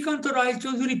লক্ষ্মীকান্ত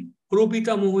রায়চৌধুরী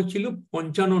প্রপিতামহ ছিল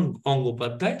পঞ্চানন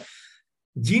গঙ্গোপাধ্যায়,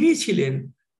 যিনি ছিলেন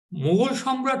মোগল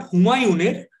সম্রাট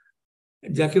হুমায়ুনের,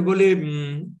 যাকে বলে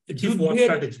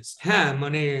হ্যাঁ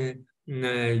মানে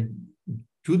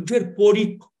যুদ্ধের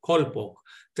পরিকল্পক।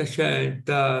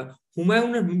 তা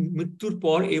হুমায়ুনের মৃত্যুর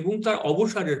পর এবং তার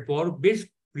অবসরের পর বেশ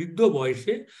বৃদ্ধ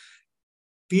বয়সে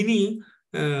তিনি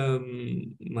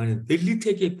মানে দিল্লি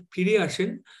থেকে ফিরে আসেন,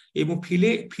 এবং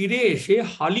ফিরে এসে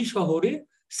হালি শহরে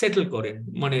সেটেল করেন,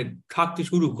 মানে থাকতে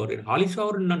শুরু করেন। হালি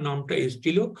শহরের নামটা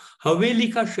এসেছিল হাভেলি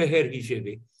কা শহর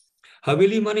হিসেবে।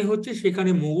 হাভেলি মানে হচ্ছে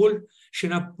সেখানে মুঘল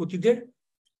সেনাপতিদের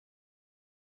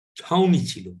ছাউনি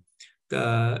ছিল। তা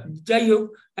যাই হোক,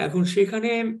 এখন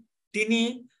সেখানে তিনি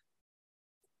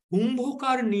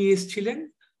কুম্ভকার নিয়ে এসেছিলেন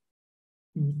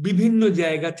বিভিন্ন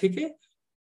জায়গা থেকে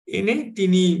এনে,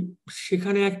 তিনি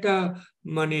সেখানে একটা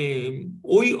মানে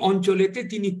ওই অঞ্চলেতে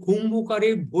তিনি কুম্ভকারে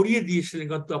ভরিয়ে দিয়েছিলেন,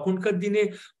 কারণ তখনকার দিনে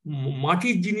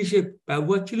মাটির জিনিসের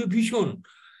ব্যবহার ছিল ভীষণ।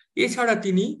 এছাড়া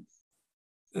তিনি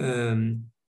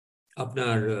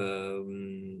আপনার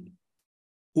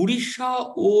উড়িষ্যা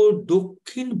ও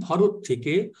দক্ষিণ ভারত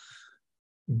থেকে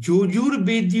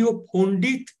যজুর্বেদীয়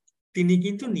পণ্ডিত তিনি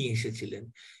কিন্তু নিয়ে এসেছিলেন।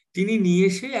 তিনি নিয়ে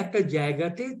এসে একটা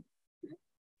জায়গাতে,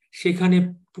 সেখানে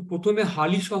প্রথমে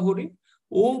হালি শহরে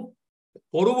ও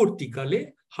পরবর্তীকালে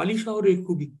হালি শহরে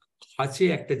খুবই কাছে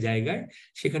একটা জায়গায়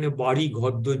সেখানে বাড়ি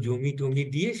ঘরদোর জমি টমি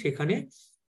দিয়ে সেখানে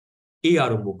এই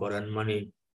আরম্ভ করান,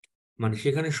 মানে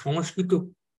সেখানে সংস্কৃত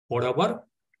পড়াবার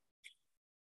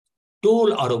টোল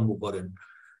আরম্ভ করেন।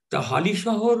 তা হালি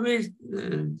শহরের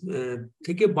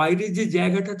থেকে বাইরে যে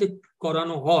জায়গাটাতে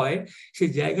করানো হয়,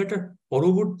 সেই জায়গাটা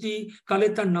পরবর্তীকালে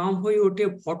তার নাম হয়ে ওঠে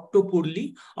ভট্টপল্লী,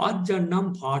 আজ যার নাম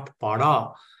ভাটপাড়া।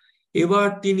 এবার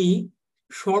তিনি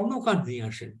স্বর্ণকার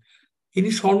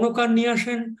নিয়ে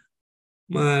আসেন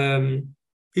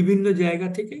বিভিন্ন জায়গা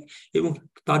থেকে, এবং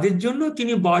তাদের জন্য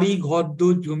তিনি বাড়ি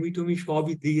ঘরদোর জমি টমি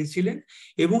সবই দিয়েছিলেন,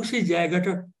 এবং সেই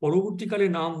জায়গাটা পরবর্তীকালে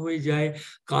নাম হয়ে যায়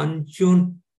কাঞ্চন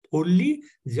পল্লী,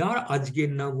 যার আজকের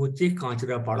নাম হচ্ছে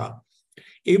কাঁচরাপাড়া।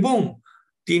 এবং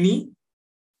তিনি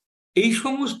এই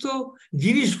সমস্ত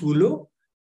জিনিসগুলো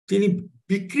তিনি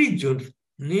বিক্রির জন্য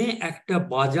একটা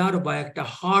বাজার বা একটা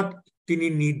হাট তিনি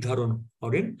নির্ধারণ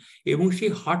করেন, এবং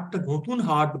সেই হাটটা নতুন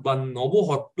হাট বা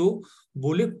নবহট্ট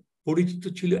বলে পরিচিত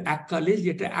ছিল এককালে,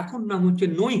 যেটা এখন নাম হচ্ছে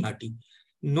নৈহাটি।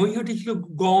 নৈহাটি ছিল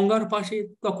গঙ্গার পাশে,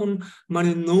 তখন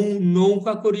মানে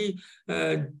নৌকা করে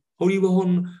পরিবহন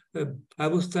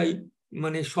ব্যবস্থায়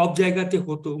মানে সব জায়গাতে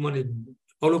হতো, মানে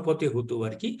জলপথে হতো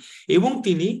আর কি। এবং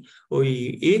তিনি ওই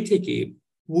থেকে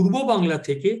পূর্ব বাংলা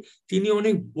থেকে তিনি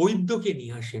অনেক বৈদ্যকে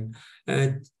নিয়ে আসেন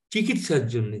চিকিৎসার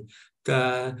জন্য। তা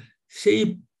সেই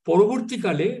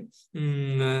পরবর্তীকালে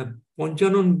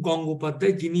পঞ্চানন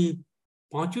গঙ্গোপাধ্যায়, যিনি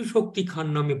পাঁচু শক্তি খান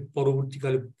নামে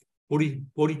পরবর্তীকালে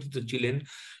পরিচিত ছিলেন,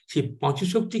 সেই পাঁচু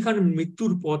শক্তি খান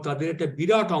মৃত্যুর পর তাদের একটা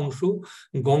বিরাট অংশ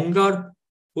গঙ্গার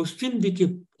পশ্চিম দিকে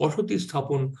বসতি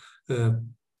স্থাপন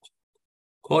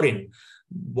করেন,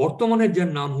 বর্তমানে যার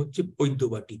নাম হচ্ছে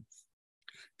বৈদ্যবাটি।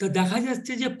 তা দেখা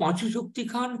যাচ্ছে যে পাঁচু শক্তি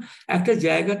খান একটা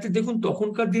জায়গাতে, দেখুন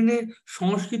তখনকার দিনে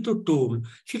সংস্কৃত টোল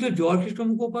ছিল জয়কৃষ্ণ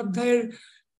মুখোপাধ্যায়ের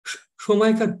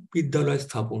সময়কার বিদ্যালয়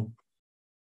স্থাপন।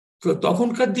 তো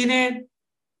তখনকার দিনে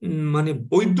মানে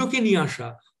বৈদ্যকে নিয়ে আসা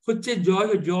হচ্ছে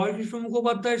জয়কৃষ্ণ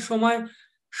মুখোপাধ্যায়ের সময়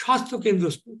স্বাস্থ্য কেন্দ্র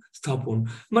স্থাপন।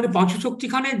 মানে পাঁচু শক্তি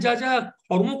খানের যা যা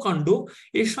কর্মকাণ্ড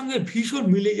এর সঙ্গে ভীষণ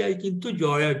মিলে যায় কিন্তু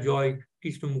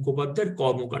জয়কৃষ্ণ মুখোপাধ্যায়ের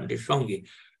কর্মকাণ্ডের সঙ্গে।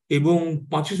 এবং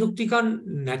পাঁচু শক্তি খান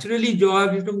ন্যাচারালি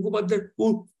জয়কৃষ্ণ মুখোপাধ্যায়ের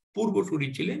পূর্বসূরি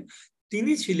ছিলেন।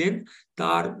 তিনি ছিলেন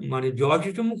তার মানে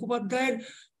জয়কৃষ্ণ মুখোপাধ্যায়ের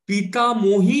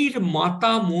পিতামহীর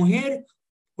মাতামহের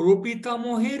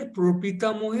প্রপিতামহের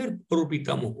প্রপিতামহের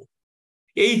প্রপিতামহ।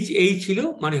 এই ছিল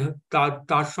মানে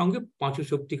তার সঙ্গে পাঁচু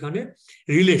শক্তি খানের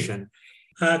রিলেশন।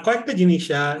 কয়েকটা জিনিস,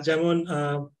 যেমন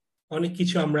অনেক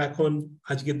কিছু আমরা এখন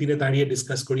আজকের দিনে দাঁড়িয়ে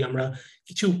ডিসকাস করি, আমরা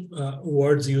কিছু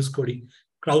ওয়ার্ডস ইউজ করি,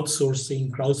 ক্রাউড সোর্সিং,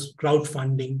 ক্রাউড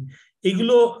ফান্ডিং,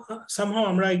 এগুলো সামহাও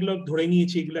আমরা এগুলো ধরে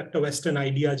নিয়েছি এগুলো একটা ওয়েস্টার্ন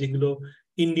আইডিয়া যেগুলো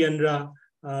ইন্ডিয়ানরা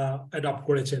অ্যাডপ্ট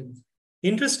করেছেন।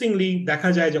 ইন্টারেস্টিংলি দেখা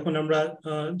যায় যখন আমরা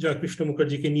জয়কৃষ্ণ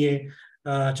মুখার্জিকে নিয়ে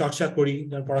চর্চা করি,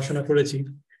 পড়াশোনা করেছি,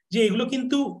 যে এগুলো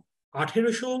কিন্তু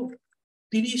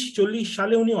 1830-40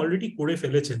 সালে উনি অলরেডি করে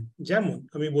ফেলেছেন। যেমন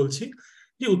আমি বলছি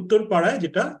যে উত্তরপাড়ায়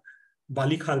যেটা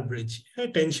বালিখাল ব্রিজ,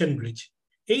 টেনশন ব্রিজ,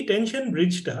 এই টেনশন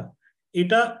ব্রিজটা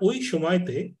এটা ওই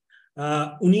সময়তে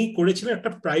উনি করেছিলেন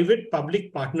একটা প্রাইভেট পাবলিক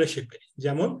পার্টনারশিপে।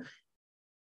 যেমন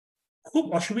খুব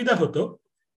অসুবিধা হতো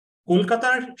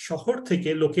কলকাতার শহর থেকে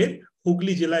লোকের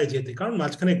হুগলি জেলায় যেতে, কারণ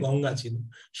মাঝখানে গঙ্গা ছিল,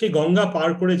 সেই গঙ্গা পার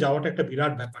করে যাওয়াটা একটা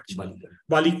বিরাট ব্যাপার ছিল।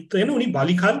 উনি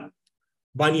বালিখাল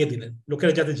বানিয়ে দিলেন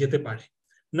লোকেরা যাতে যেতে পারে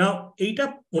না। এইটা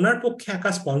ওনার পক্ষে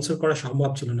একা স্পন্সর করা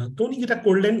সম্ভব ছিল না। তো উনি যেটা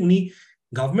করলেন, উনি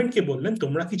গভর্নমেন্টকে বললেন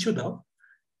তোমরা কিছু দাও,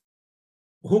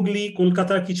 হুগলি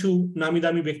কলকাতার কিছু নামি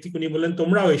দামি ব্যক্তিকে উনি বললেন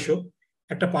তোমরাও এসো,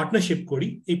 একটা পার্টনারশিপ করি,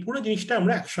 এই পুরো জিনিসটা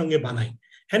আমরা একসঙ্গে বানাই,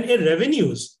 অ্যান্ড এর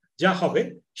রেভিনিউজ যা হবে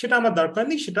সেটা আমার দরকার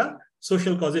নেই, সেটা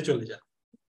সোশ্যাল কজে চলে যায়।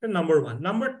 নাম্বার 1।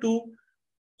 নাম্বার 2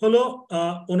 হলো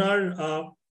ওনার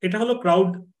এটা হলো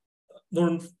ক্রাউড,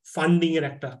 ধরুন ফান্ডিং এর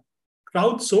একটা,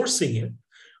 ক্রাউড সোর্সিং এর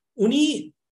উনি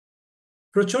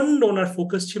প্রচন্ড, ওনার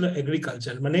ফোকাস ছিল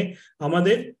এগ্রিকালচার, মানে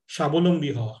আমাদের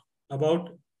স্বাবলম্বী হওয়া, অ্যাবাউট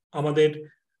আমাদের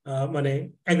মানে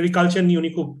এগ্রিকালচার নিয়ে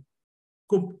উনি খুব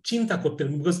খুব চিন্তা করতেন,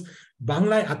 বিকজ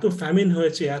বাংলায় এত ফ্যামিন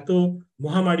হয়েছে, এত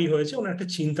মহামারী হয়েছে, ওনার একটা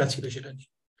চিন্তা ছিল সেটা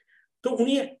নিয়ে। তো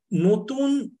উনি নতুন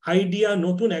আইডিয়া,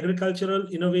 নতুন এগ্রিকালচারাল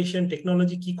ইনোভেশন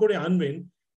টেকনোলজি কি করে আনবেন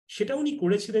সেটা উনি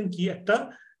করেছিলেন কি একটা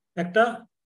একটা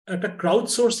একটা ক্রাউড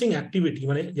সোর্সিং অ্যাক্টিভিটি,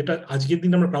 মানে যেটা আজকের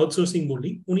দিন আমরা ক্রাউড সোর্সিং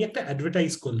বলি। উনি একটা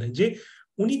অ্যাডভার্টাইজ করলেন যে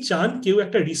উনি চান কেউ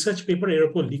একটা রিসার্চ পেপার এর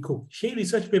উপর লিখুক, সেই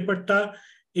রিসার্চ পেপারটা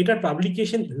এটার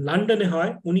পাবলিকেশন লন্ডনে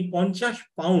হয়, উনি 50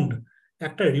 পাউন্ড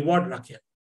একটা রিওয়ার্ড রাখেন।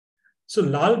 সো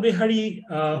লাল বেহারি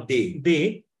দে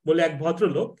বলে এক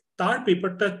ভদ্রলোক, তার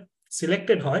পেপারটা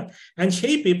সিলেক্টেড হয়, অ্যান্ড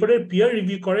সেই পেপারের পিয়ার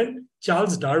রিভিউ করেন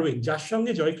চার্লস ডারউইন, যার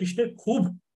সঙ্গে জয়কৃষ্ণের খুব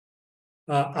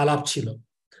আলাপ ছিল।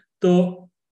 তো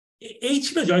এই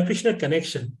ছিল জয়কৃষ্ণের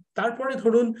কানেকশন। তারপরে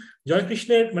ধরুন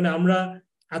জয়কৃষ্ণের, মানে আমরা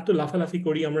এত লাফালাফি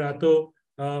করি, আমরা এত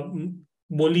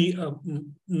বলি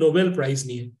নোবেল প্রাইজ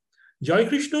নিয়ে,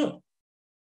 জয়কৃষ্ণ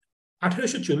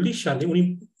 1840 সালে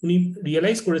উনি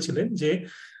রিয়েলাইজ করেছিলেন যে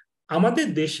আমাদের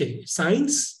দেশে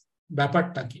সায়েন্স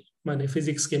ব্যাপারটাকে, মানে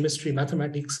ফিজিক্স, কেমিস্ট্রি,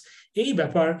 ম্যাথমেটিক্স, এই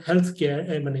ব্যাপার, হেলথ কেয়ার,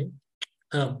 মানে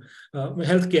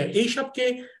হেলথ কেয়ার, এইসবকে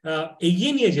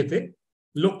এগিয়ে নিয়ে যেতে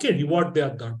লোককে রিওয়ার্ড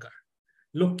দেওয়ার দরকার,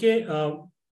 লোককে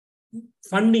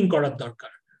ফান্ডিং করার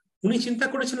দরকার। উনি চিন্তা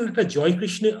করেছিলেন একটা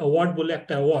জয়কৃষ্ণ অ্যাওয়ার্ড বলে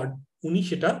একটা অ্যাওয়ার্ড, উনি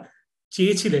সেটা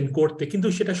চেয়েছিলেন করতে, কিন্তু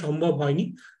সেটা সম্ভব হয়নি।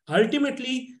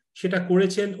 আলটিমেটলি সেটা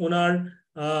করেছেন ওনার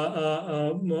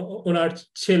ওনার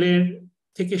ছেলের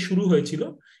থেকে শুরু হয়েছিল,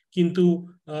 কিন্তু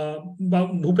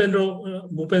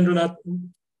ভূপেন্দ্রনাথ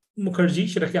মুখার্জি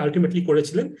সেটাকে আলটিমেটলি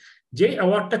করেছিলেন। যে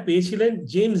অ্যাওয়ার্ডটা পেয়েছিলেন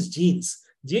জেমস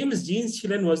জিন্স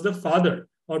ছিলেন was the father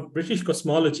of British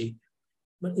cosmology.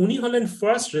 উনি হলেন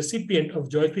first recipient of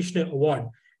Joykrishna award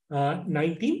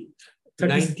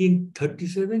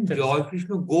 1937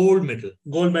 Joykrishna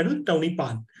gold মেডেলটা উনি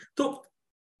পান। তো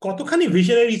কতখানি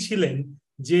ভিশনারি ছিলেন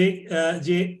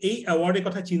যে এই অ্যাওয়ার্ডের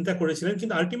কথা চিন্তা করেছিলেন,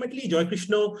 কিন্তু আলটিমেটলি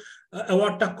জয়কৃষ্ণ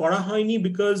অ্যাওয়ার্ডটা করা হয়নি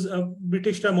বিকজ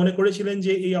ব্রিটিশরা মনে করেছিলেন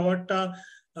যে এই অ্যাওয়ার্ডটা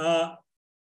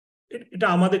এটা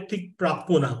আমাদের ঠিক প্রাপ্য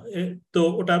না, তো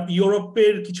ওটা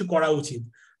ইউরোপের কিছু করা উচিত।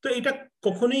 তো এটা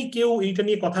কখনোই কেউ এইটা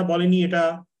নিয়ে কথা বলেনি, এটা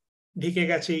ঢেকে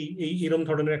গেছে এরকম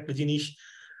ধরনের একটা জিনিস।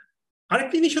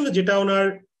 আরেকটা জিনিস হলো যেটা ওনার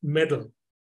মেডেল,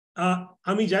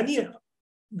 আমি জানি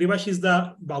দেবাশিস দা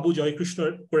বাবু জয়কৃষ্ণ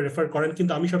করে রেফার করেন,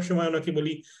 কিন্তু আমি সবসময় ওনাকে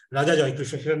বলি রাজা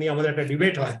জয়কৃষ্ণ, সেটা নিয়ে আমাদের একটা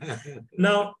ডিবেট হয়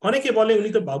না। অনেকে বলে উনি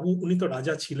তো বাবু, উনি তো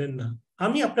রাজা ছিলেন না।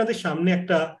 আমি আপনাদের সামনে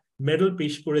একটা মেডেল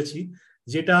পেশ করেছি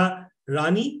যেটা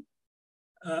রানী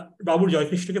বাবুর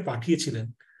জয়কৃষ্ণকে পাঠিয়েছিলেন।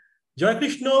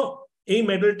 জয়কৃষ্ণ এই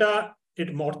মেডেলটা এর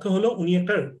অর্থ হলো উনি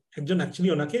একজন অ্যাকচুয়ালি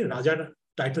ওনাকে রাজার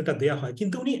টাইটেলটা দেয়া হয়,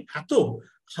 কিন্তু উনি এত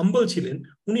হাম্বল ছিলেন,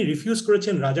 উনি রিফিউজ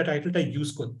করেছেন রাজা টাইটেলটা ইউজ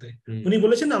করতে। উনি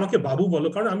বলেছেন আমাকে বাবু বলো,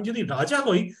 কারণ আমি যদি রাজা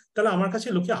হই তাহলে আমার কাছে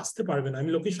লোকে আসতে পারবে না,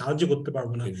 আমি লোকে সাহায্য করতে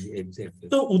পারবো না।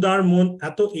 তো উদার মন,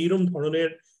 এত এইরকম ধরনের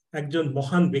একজন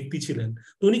মহান ব্যক্তি ছিলেন,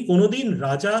 তো উনি কোনোদিন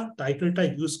রাজা টাইটেলটা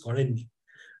ইউজ করেননি।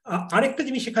 আরেকটা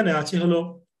জিনিস এখানে আছে হলো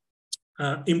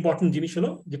ইম্পর্টেন্ট জিনিস হলো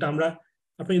যেটা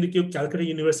আপনি যদি কেউ ক্যালকাটা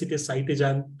ইউনিভার্সিটির সাইটে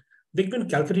যান, দেখবেন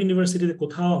ক্যালকাটা ইউনিভার্সিটিতে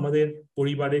কোথাও আমাদের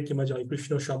পরিবারের কিংবা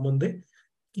জয়কৃষ্ণ সম্বন্ধে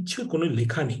কিছু কোনো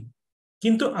লেখা নেই।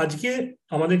 কিন্তু আজকে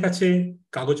আমাদের কাছে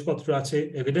কাগজপত্র আছে,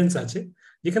 এভিডেন্স আছে,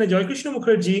 যেখানে জয়কৃষ্ণ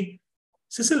মুখার্জি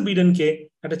সিসিল বিডেনকে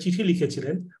একটা চিঠি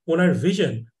লিখেছিলেন ওনার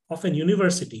ভিশন অফ এন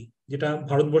ইউনিভার্সিটি, যেটা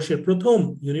ভারতবর্ষের প্রথম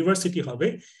ইউনিভার্সিটি হবে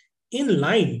ইন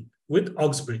লাইন উইথ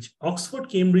অক্সব্রিজ। অক্সফোর্ড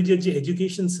কেমব্রিজের যে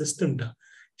এডুকেশন সিস্টেমটা,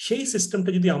 সেই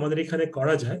সিস্টেমটা যদি আমাদের এখানে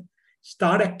করা যায়,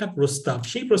 তার একটা প্রস্তাব,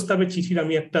 সেই প্রস্তাবের চিঠির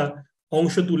আমি একটা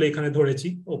অংশ তুলে এখানে ধরেছি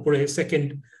ওপরে সেকেন্ড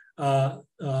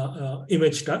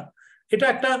ইমেজটা। এটা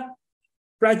একটা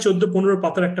প্রায় 14-15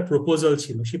 পাতার একটা প্রপোজাল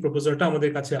ছিল, সেই প্রপোজালটা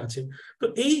আমাদের কাছে আছে। তো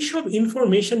এই সব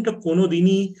ইনফরমেশনটা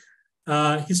কোনোদিনই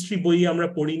হিস্ট্রি বইয়ে আমরা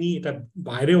পড়িনি, এটা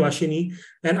বাইরেও আসেনি।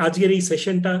 এন্ড আজকের এই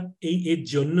সেশনটা এর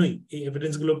জন্যই, এই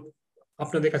এভিডেন্স গুলো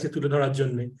আপনাদের কাছে তুলে ধরার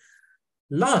জন্য।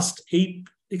 লাস্ট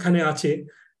এখানে আছে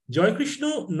Joykrishna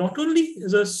not only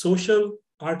is a social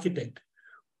architect,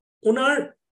 ওনার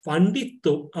পাণ্ডিত্য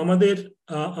আমাদের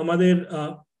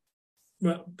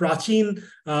প্রাচীন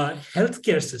হেলথ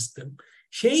কেয়ার সিস্টেম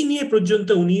সেই নিয়ে পর্যন্ত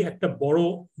উনি একটা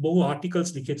বহু আর্টিকেলস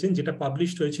লিখেছেন, যেটা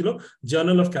পাবলিশড হয়েছিল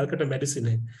জার্নাল অফ ক্যালকাটা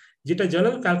মেডিসিনে। যেটা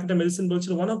জার্নাল অফ ক্যালকাটা মেডিসিন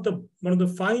বলছিল one of the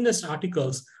finest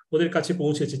articles ওদের কাছে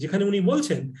পৌঁছেছে, যেখানে উনি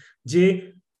বলছেন যে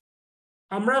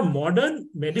আমরা মডার্ন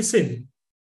মেডিসিন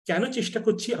কেন চেষ্টা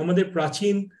করছি আমাদের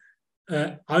প্রাচীন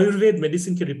আয়ুর্বেদ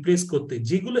মেডিসিনকে রিপ্লেস করতে,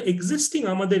 যেগুলো এক্সিস্টিং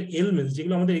আমাদের এলমেন্টস,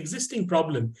 যেগুলো আমাদের এক্সিস্টিং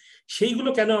প্রবলেম, সেইগুলো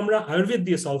কেন আমরা আয়ুর্বেদ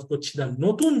দিয়ে সলভ করছি না,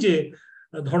 নতুন যে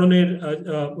ধরনের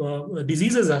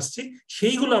ডিজিজেস আসছে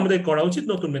সেইগুলো আমাদের করা উচিত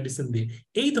নতুন মেডিসিন দিয়ে।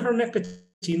 এই ধরনের একটা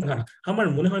চিন্তাধারা আমার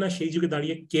মনে হয় না সেই যুগে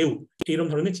দাঁড়িয়ে কেউ এইরকম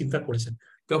ধরনের চিন্তা করেছেন।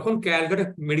 তখন ক্যালকাটা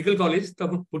মেডিকেল কলেজ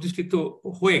তখন প্রতিষ্ঠিত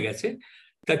হয়ে গেছে,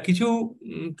 তা কিছু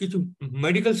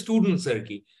মেডিকেল স্টুডেন্টস আর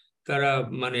কি, তারা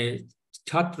মানে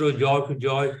ছাত্র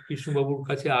জয় কৃষ্ণবাবুর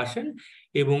কাছে আসেন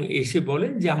এবং এসে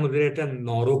বলেন যে আমাদের একটা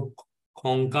নরক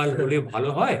কঙ্কাল হলে ভালো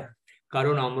হয়,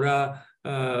 কারণ আমরা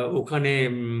ওখানে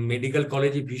মেডিকেল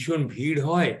কলেজে ভীষণ ভিড়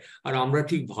হয় আর আমরা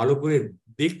ঠিক ভালো করে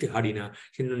দেখতে পারি না,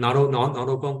 কিন্তু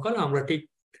নরকঙ্কাল আমরা ঠিক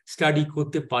স্টাডি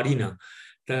করতে পারি না।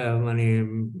 তা মানে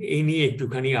এই নিয়ে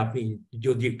একটুখানি আপনি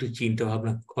যদি একটু চিন্তা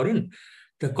ভাবনা করেন।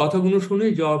 তা কথাগুলো শুনে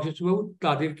জয়কৃষ্ণবাবু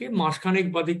তাদেরকে মাসখানেক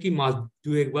বাদে কি মাস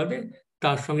দুয়েক বাদে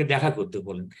তার সঙ্গে দেখা করতে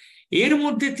বলেন। এর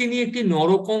মধ্যে তিনি একটি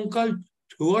নরকঙ্কাল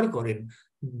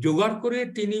জোগাড় করে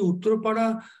তিনি উত্তরপাড়া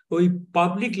ওই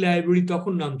পাবলিক লাইব্রেরি,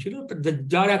 তখন নাম ছিল,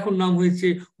 যার এখন নাম হয়েছে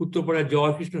উত্তরপাড়া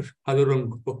জয়কৃষ্ণ সাধারণ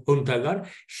গ্রন্থাগার,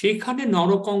 সেখানে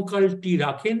নরকঙ্কালটি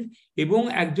রাখেন এবং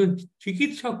একজন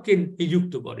চিকিৎসককে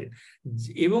নিযুক্ত করেন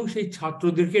এবং সেই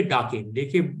ছাত্রদেরকে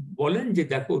ডেকে বলেন যে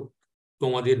দেখো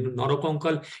তোমাদের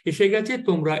নরকঙ্কাল এসে গেছে,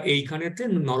 তোমরা এইখানেতে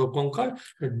নরকঙ্কাল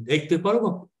দেখতে পারো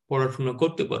বা পড়াশোনা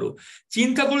করতে পারো।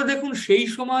 চিন্তা করে দেখুন সেই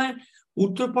সময়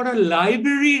উত্তরপাড়ার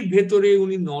লাইব্রেরির ভেতরে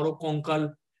উনি নরকঙ্কাল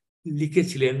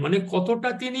লিখেছিলেন, মানে কতটা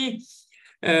তিনি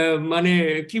মানে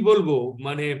কি বলবো,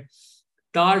 মানে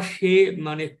তার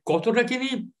মানে কতটা তিনি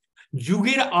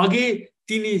যুগের আগে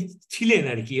তিনি ছিলেন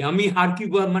আর কি। আমি আর কি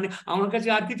মানে আমার কাছে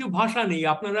আর কিছু ভাষা নেই,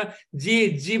 আপনারা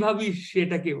যেভাবে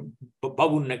সেটাকে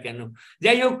ভাবুন না কেন।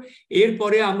 যাই হোক,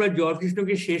 এরপরে আমরা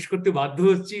জয়কৃষ্ণকে শেষ করতে বাধ্য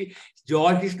হচ্ছি।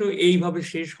 জয়কৃষ্ণ এইভাবে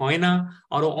শেষ হয় না,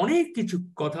 আরো অনেক কিছু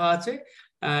কথা আছে।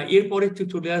 এরপরে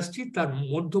চলে আসছি তার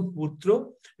মধ্যপুত্র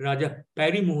রাজা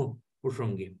প্যারীমোহন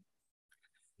প্রসঙ্গে।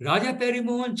 রাজা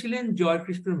প্যারীমোহন ছিলেন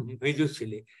জয়কৃষ্ণের মেজ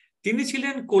ছেলে। তিনি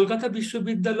ছিলেন কলকাতা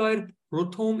বিশ্ববিদ্যালয়ের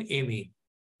প্রথম MA,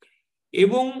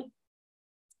 এবং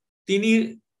তিনি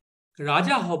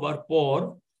রাজা হবার পর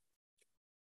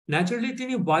ন্যাচারালি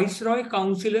তিনি ভাইসরয়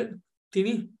কাউন্সিলের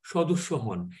তিনি সদস্য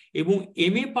হন, এবং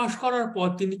MA পাশ করার পর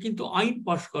তিনি কিন্তু আইন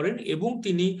পাশ করেন, এবং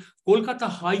তিনি কলকাতা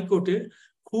হাইকোর্টের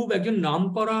খুব একজন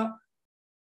নামকরা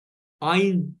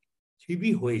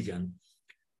আইনজীবী হয়ে যান।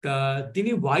 তা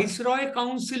তিনি ভাইসরয়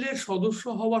কাউন্সিলের সদস্য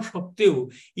হওয়া সত্ত্বেও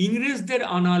ইংরেজদের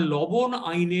আনা লবণ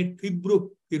আইনের তীব্র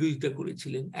বিরোধিতা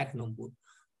করেছিলেন, 1 নম্বর।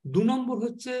 2 নম্বর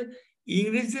হচ্ছে,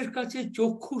 ইংরেজদের কাছে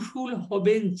চক্ষুশূল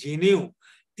হবেন জেনেও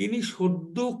তিনি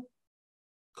সদ্য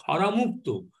কারামুক্ত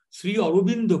শ্রী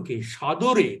অরবিন্দকে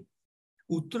সাদরে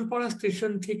উত্তরপাড়া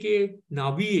স্টেশন থেকে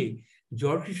নামিয়ে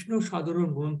জয়কৃষ্ণ সাধারণ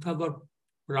গ্রন্থাগার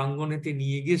প্রাঙ্গণেতে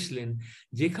নিয়ে গেছিলেন,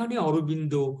 যেখানে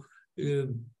অরবিন্দ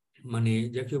মানে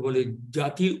যাকে বলে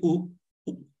জাতির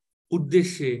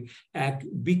উদ্দেশ্যে এক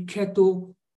বিখ্যাত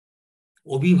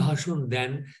অভিভাষণ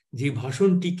দেন, যে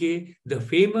ভাষণটিকে the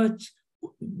famous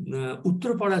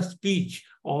Uttarpara speech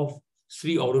of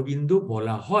Shri Aurobindo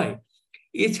বলা হয়।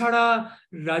 এছাড়া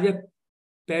রাজা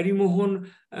প্যারীমোহন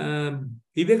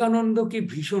বিবেকানন্দকে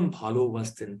ভীষণ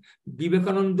ভালোবাসতেন।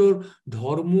 বিবেকানন্দর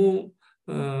ধর্ম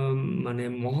মানে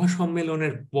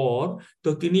মহাসম্মেলনের পর তো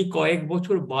তিনি কয়েক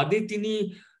বছর বাদে তিনি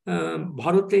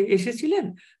ভারতে এসেছিলেন।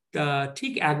 তা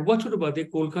ঠিক 1 বছর বাদে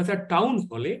কলকাতা টাউন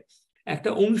হলে একটা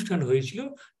অনুষ্ঠান হয়েছিল,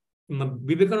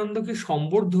 বিবেকানন্দকে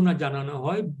সম্বর্ধনা জানানো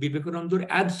হয় বিবেকানন্দর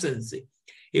অ্যাবসেন্সে,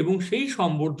 এবং সেই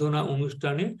সম্বর্ধনা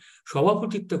অনুষ্ঠানে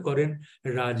সভাপতিত্ব করেন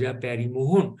রাজা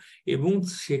প্যারীমোহন, এবং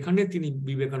সেখানে তিনি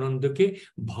বিবেকানন্দকে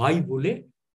ভাই বলে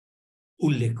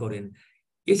উল্লেখ করেন।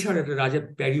 এছাড়া রাজা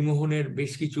প্যারীমোহনের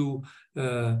বেশ কিছু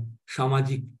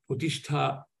সামাজিক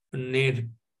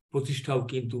প্রতিষ্ঠাও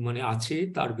কিন্তু মানে আছে।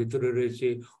 তার ভেতরে রয়েছে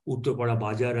উত্তরপাড়া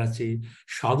বাজার আছে,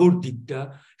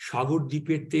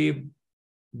 সাগরদ্বীপেতে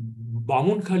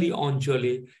বামনখালী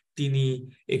অঞ্চলে তিনি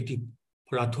একটি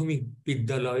প্রাথমিক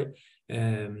বিদ্যালয়,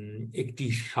 একটি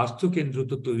স্বাস্থ্যকেন্দ্র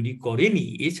তো তৈরি করেনি,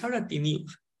 এছাড়া তিনি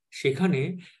সেখানে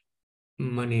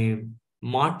মানে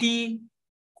মাটি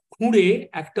খুঁড়ে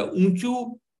একটা উঁচু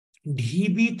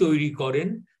ঢিবি তৈরি করেন,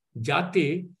 যাতে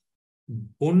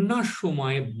বন্যার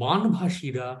সময়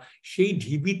বানভাসীরা সেই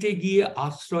ঢিবিতে গিয়ে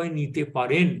আশ্রয় নিতে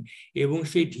পারেন, এবং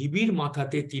সেই ঢিবির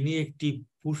মাথাতে তিনি একটি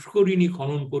পুষ্করিণী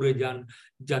খনন করে যান,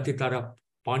 যাতে তারা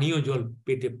পানীয় জল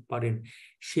পেতে পারেন।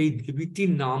 সেই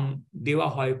ঢিবিটির নাম দেওয়া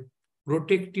হয়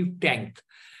প্রোটেক্টিভ ট্যাঙ্ক,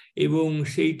 এবং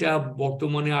সেইটা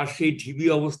বর্তমানে আর সেই ঢিবি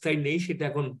অবস্থায় নেই, সেটা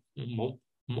এখন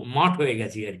মাঠ হয়ে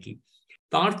গেছে আর কি।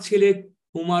 তার ছেলে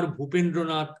কুমার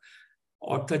ভূপেন্দ্রনাথ,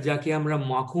 অর্থাৎ যাকে আমরা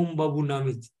মাখুম বাবু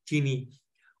নামে চিনি,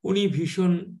 উনি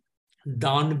ভীষণ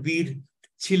দানবীর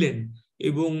ছিলেন,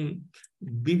 এবং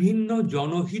বিভিন্ন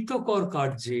জনহিতকর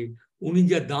কার্যে উনি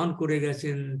যা দান করে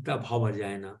গেছেন তা ভাবা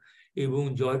যায় না। এবং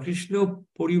জয়কৃষ্ণ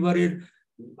পরিবারের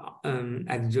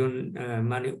একজন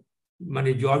মানে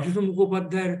জয়কৃষ্ণ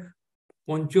মুখোপাধ্যায়ের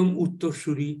 5ম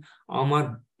উত্তরসূরি আমার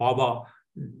বাবা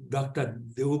ডাক্তার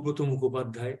দেবব্রত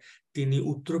মুখোপাধ্যায়। তিনি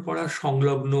উত্তরপাড়া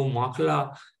সংলগ্ন মাখলা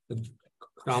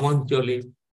গ্রামাঞ্চলে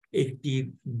একটি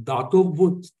দাতব্য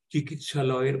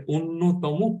চিকিৎসালয়ের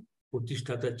অন্যতম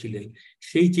প্রতিষ্ঠাতা ছিলেন।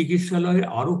 সেই চিকিৎসালয়ের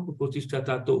আরো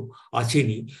প্রতিষ্ঠাতা তো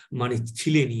আছেনই, মানে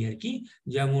ছিলেনই আর কি,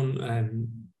 যেমন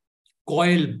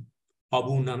কয়েল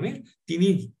বাবু নামে তিনি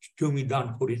জমি দান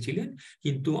করেছিলেন,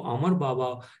 কিন্তু আমার বাবা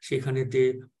সেখানেতে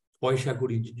পয়সা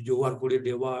করে জোগাড় করে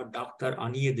দেওয়া, ডাক্তার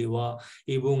আনিয়ে দেওয়া,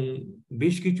 এবং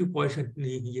বেশ কিছু পয়সা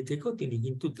নিয়ে থেকেও তিনি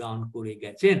কিন্তু দান করে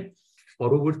গেছেন।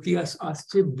 পরবর্তী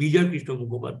আসছে বিজয়কৃষ্ণ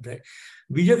মুখোপাধ্যায়।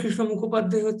 বিজয়কৃষ্ণ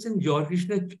মুখোপাধ্যায় হচ্ছেন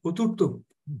জয়কৃষ্ণের 4র্থ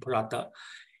ভ্রাতা।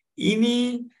 ইনি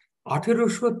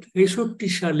 1863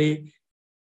 সালে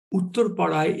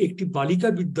উত্তরপাড়ায় একটি বালিকা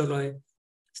বিদ্যালয়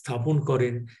স্থাপন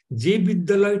করেন, যে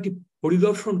বিদ্যালয়টি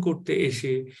পরিদর্শন করতে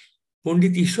এসে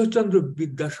পণ্ডিত ঈশ্বরচন্দ্র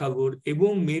বিদ্যাসাগর এবং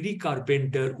মেরি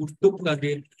কার্পেন্টার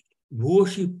উত্তরপ্রদেশের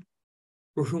ভূয়সী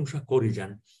প্রশংসা করে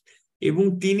যান। এবং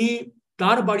তিনি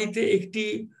তার বাড়িতে একটি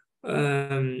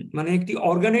মানে একটি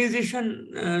অর্গানাইজেশন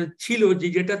ছিল,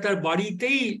 যেটা তার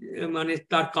বাড়িতেই মানে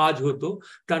তার কাজ হতো।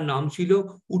 তার নাম ছিল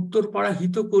উত্তরপাড়া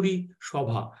হিতকরী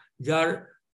সভা, যার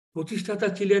প্রতিষ্ঠাতা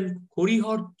ছিলেন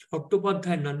হরিহর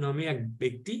চট্টোপাধ্যায় নামে এক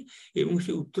ব্যক্তি, এবং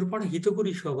সে উত্তরপাড়া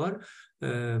হিতকরী সভার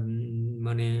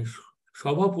মানে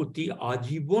সভাপতি,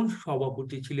 আজীবন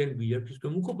সভাপতি ছিলেন বিজয়কৃষ্ণ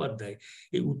মুখোপাধ্যায়।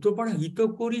 এই উত্তরপাড়া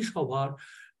হিতকরী সভার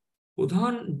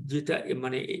প্রধান যেটা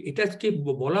মানে এটাকে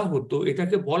বলা হতো,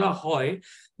 এটাকে বলা হয়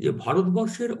যে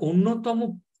ভারতবর্ষের অন্যতম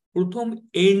প্রথম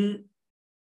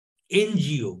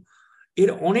এনজিও। এর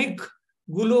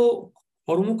অনেকগুলো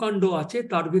কর্মকাণ্ড আছে,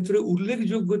 তার ভিতরে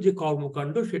উল্লেখযোগ্য যে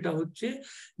কর্মকাণ্ড সেটা হচ্ছে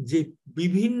যে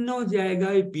বিভিন্ন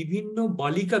জায়গায় বিভিন্ন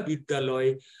বালিকা বিদ্যালয়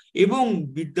এবং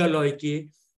বিদ্যালয়কে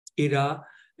এরা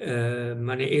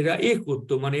মানে এরা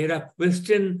করতো, মানে এরা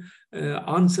কোয়েশ্চেন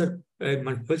আনসার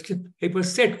মানে কোয়েশ্চেন পেপার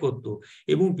সেট করতো,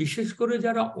 এবং বিশেষ করে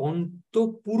যারা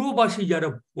অন্তঃপুরবাসী যারা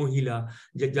মহিলা,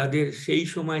 যাদের সেই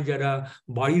সময় যারা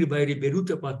বাড়ির বাইরে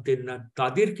বেরোতে পারতেন না,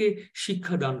 তাদেরকে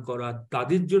শিক্ষাদান করা,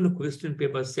 তাদের জন্য কোয়েশ্চেন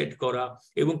পেপার সেট করা,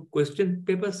 এবং কোয়েশ্চেন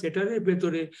পেপার সেটারের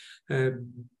ভেতরে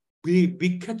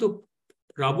বিখ্যাত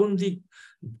প্রাবন্ধিক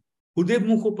ভূদেব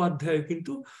মুখোপাধ্যায়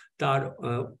কিন্তু তার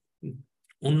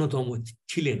অন্যতম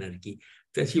ছিলেন আর কি।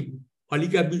 তা সেই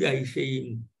বালিকা বিদায় সেই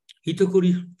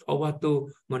হিতকরী সভা তো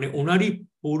মানে ওনারই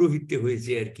পৌরোহিত্যে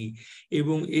হয়েছে আর কি।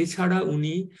 এবং এছাড়া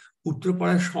উনি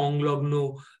উত্তরপাড়া সংলগ্ন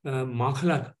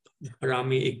মাখলা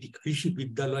গ্রামে একটি কৃষি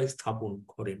বিদ্যালয় স্থাপন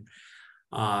করেন।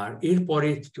 আর এরপরে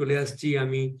চলে আসছি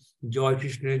আমি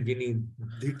জয়কৃষ্ণের যিনি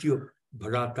দ্বিতীয়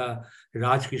ভ্রাতা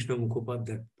রাজকৃষ্ণ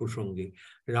মুখোপাধ্যায় প্রসঙ্গে।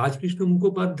 রাজকৃষ্ণ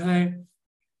মুখোপাধ্যায়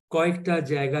কয়েকটা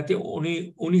জায়গাতে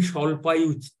উনি স্বল্পায়ু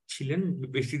ছিলেন,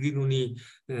 বেশি দিন উনি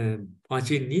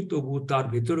বাঁচেননি, তবু তার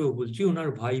ভেতরেও বলছি ওনার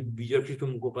ভাই বিজয়কৃষ্ণ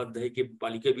মুখোপাধ্যায়কে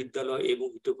বালিকা বিদ্যালয় এবং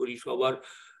হিতকরী সবার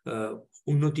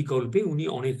উন্নতিকল্পে উনি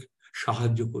অনেক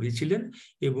সাহায্য করেছিলেন।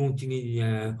 এবং তিনি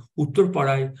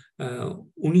উত্তরপাড়ায়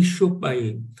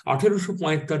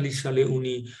 1845 সালে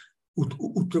উনি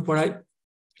উত্তরপাড়ায়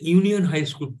ইউনিয়ন হাই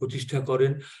স্কুল প্রতিষ্ঠা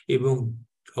করেন, এবং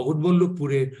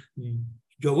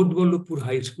জগৎবল্লভপুর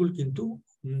হাই স্কুল কিন্তু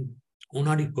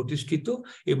ওনারই প্রতিষ্ঠিত,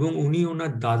 এবং উনি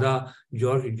ওনার দাদা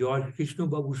জয়কৃষ্ণ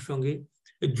বাবুর সঙ্গে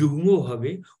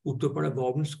যুগ্মভাবে উত্তরপাড়া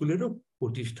গভর্নমেন্ট স্কুলেরও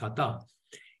প্রতিষ্ঠাতা।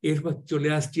 এরপর চলে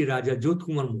আসছি রাজা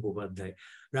যোধকুমার মুখোপাধ্যায়।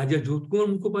 রাজা যোধকুমার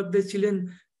মুখোপাধ্যায় ছিলেন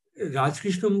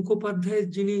রাজকৃষ্ণ মুখোপাধ্যায়ের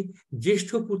যিনি জ্যেষ্ঠ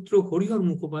পুত্র হরিহর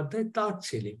মুখোপাধ্যায় তার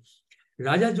ছেলে।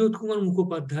 রাজা যোধকুমার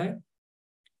মুখোপাধ্যায়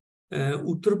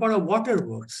উত্তরপাড়া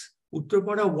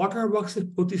ওয়াটার ওয়ার্কসের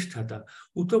প্রতিষ্ঠাতা।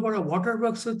 উত্তরপাড়া ওয়াটার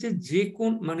ওয়ার্কস হচ্ছে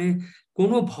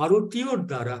কোনো ভারতীয়র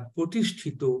দ্বারা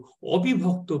প্রতিষ্ঠিত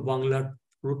অবিভক্ত বাংলার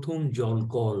প্রথম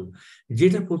জলকল,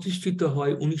 যেটা প্রতিষ্ঠিত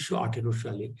হয় 1918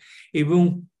 সালে, এবং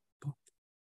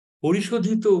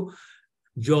পরিশোধিত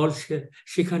জল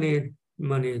সেখানে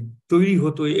মানে তৈরি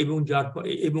হতো,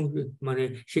 এবং মানে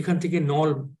সেখান থেকে নল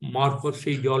মারফত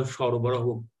সেই জল সরবরাহ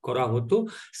করা হতো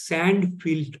স্যান্ড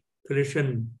ফিল্ট্রেশন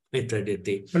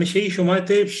মেথডেতে। মানে সেই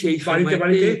সময়তে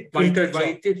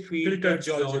বাড়িতে ফিল্টার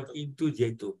জল কিন্তু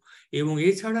যেত। এবং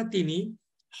এছাড়া তিনি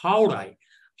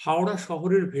হাওড়া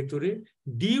শহরের ভেতরে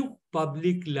ডিউক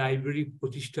পাবলিক লাইব্রেরি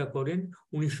প্রতিষ্ঠা করেন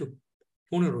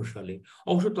 1915 সালে।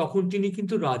 অবশ্য তখন তিনি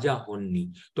কিন্তু রাজা হননি,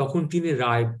 তখন তিনি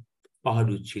রায়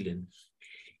বাহাদুর ছিলেন।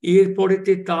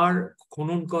 এরপরেতে তার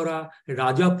খনন করা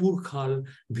রাজাপুর খাল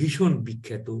ভীষণ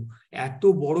বিখ্যাত। এত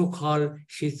বড় খাল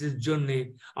সেচের জন্য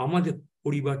আমাদের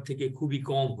পরিবার থেকে খুবই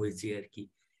কম হয়েছে আর কি।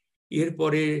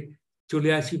 এরপরে চলে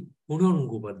আসি মনোহর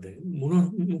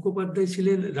মুখোপাধ্যায়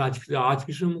ছিলেন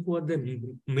রাজকৃষ্ণ মুখোপাধ্যায়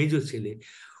মেজ ছেলে।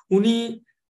 উনি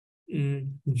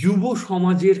যুব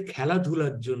সমাজের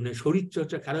খেলাধুলার জন্য,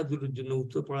 শরীরচর্চা খেলাধুলার জন্য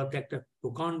উত্তরপাড়াতে একটা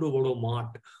প্রকাণ্ড বড় মাঠ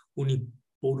উনি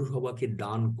পৌরসভাকে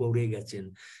দান করে গেছেন।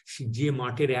 যে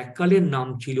মাঠের এককালের নাম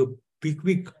ছিল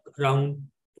পিকনিক গ্রাউন্ড,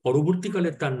 পরবর্তীকালে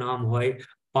তার নাম হয়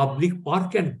পাবলিক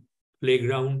পার্ক অ্যান্ড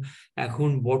প্লেগ্রাউন্ড। এখন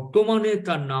বর্তমানে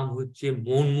তার নাম হচ্ছে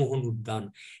মনমোহন উদ্যান।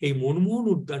 এই মনমোহন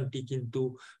উদ্যানটি কিন্তু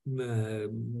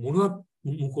মনোহর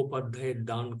মুখোপাধ্যায়ের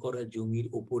দান করা জমির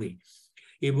ওপরে।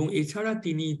 এবং এছাড়া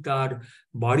তিনি তার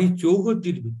বাড়ির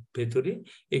চৌহদ্দির ভেতরে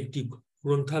একটি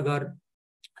গ্রন্থাগার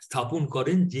স্থাপন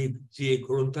করেন, যে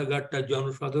গ্রন্থাগারটা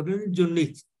জনসাধারণের জন্যই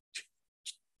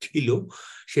ছিল।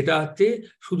 সেটাতে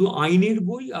শুধু আইনের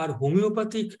বই আর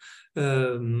হোমিওপ্যাথিক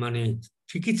মানে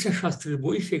চিকিৎসা শাস্ত্রের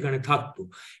বই সেখানে থাকতো।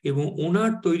 এবং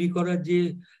ওনার তৈরি করা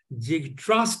যে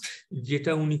ট্রাস্ট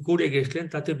যেটা উনি করে গেছিলেন,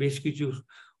 তাতে বেশ কিছু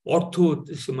অর্থ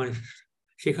মানে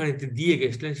সেখানে দিয়ে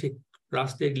গেছিলেন। সেই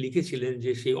ট্রাস্টে লিখেছিলেন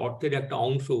যে সেই অর্থের একটা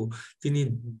অংশ তিনি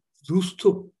দুস্থ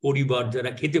পরিবার,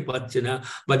 যারা খেতে পাচ্ছে না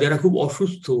বা যারা খুব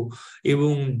অসুস্থ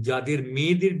এবং যাদের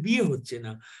মেয়েদের বিয়ে হচ্ছে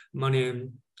না মানে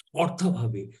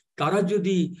অর্থাভাবে, তারা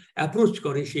যদি অ্যাপ্রোচ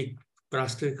করে সেই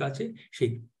ট্রাস্টের কাছে, সেই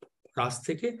ট্রাস্ট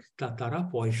থেকে তারা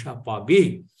পয়সা পাবে।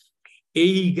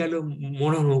 এই গেল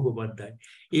মনোহর মুখোপাধ্যায়।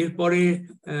 এরপরে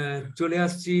চলে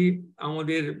আসছি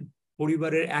আমাদের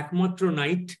পরিবারের একমাত্র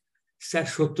নাইট স্যার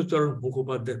সত্যচরণ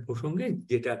মুখোপাধ্যায়ের প্রসঙ্গে,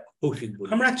 যেটা কৌশিক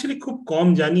বলল। আমরা অ্যাকচুয়ালি খুব কম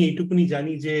জানি, এইটুকুনি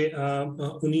জানি যে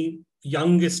উনি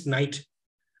ইয়াংগেস্ট নাইট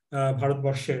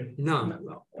ভারতবর্ষের, না,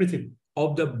 পৃথিবী অফ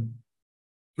দ্য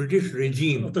ব্রিটিশ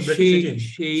রেজিম,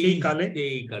 সেই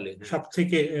কালে সব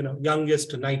থেকে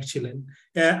ইয়াংগেস্ট নাইট ছিলেন।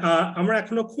 আমরা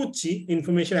এখনো খুঁজছি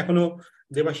ইনফরমেশন, এখনো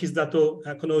দেবাশিস দা তো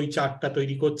এখনো ওই চার্টটা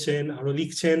তৈরি করছেন, আরো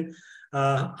লিখছেন,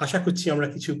 আশা করছি আমরা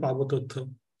কিছু পাবো তথ্য।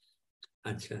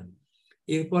 আচ্ছা,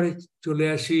 এরপরে চলে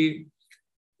আসি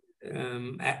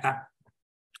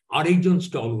আরেকজন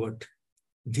স্টলওয়ার্ট,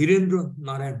 ধীরেন্দ্র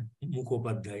নারায়ণ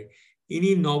মুখোপাধ্যায়।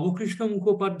 ইনি নবকৃষ্ণ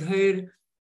মুখোপাধ্যায়ের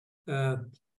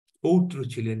পৌত্র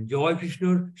ছিলেন।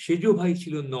 জয়কৃষ্ণর সেজ ভাই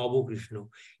ছিল নবকৃষ্ণ।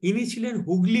 ইনি ছিলেন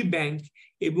হুগলি ব্যাংক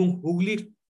এবং হুগলি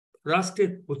ট্রাস্টের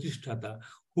প্রতিষ্ঠাতা।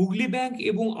 হুগলি ব্যাংক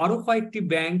এবং আরো কয়েকটি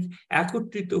ব্যাংক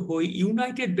একত্রিত হয়ে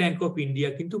ইউনাইটেড ব্যাংক অফ ইন্ডিয়া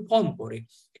কিন্তু ফর্ম করে,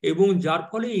 এবং যার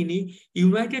ফলে ইনি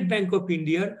ইউনাইটেড ব্যাংক অফ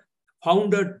ইন্ডিয়ার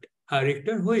ফাউন্ডার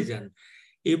ডাইরেক্টর হয়ে যান।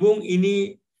 এবং ইনি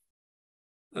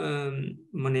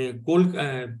মানে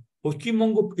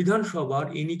পশ্চিমবঙ্গ বিধানসভার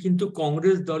ইনি কিন্তু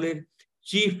কংগ্রেস দলের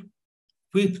চিফ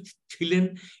হুইপ ছিলেন,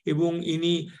 এবং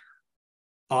ইনি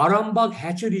আরামবাগ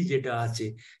হ্যাচারি যেটা আছে,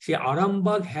 সে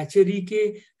আরামবাগ হ্যাচারিকে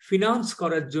ফিনান্স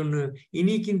করার জন্য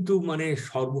ইনি কিন্তু মানে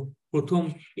সর্বপ্রথম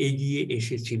এগিয়ে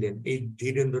এসেছিলেন, এই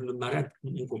ধীরেন্দ্র নারায়ণ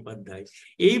মুখোপাধ্যায়।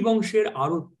 এই বংশের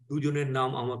আরো দুজনের নাম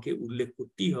আমাকে উল্লেখ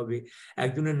করতেই হবে।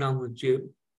 একজনের নাম হচ্ছে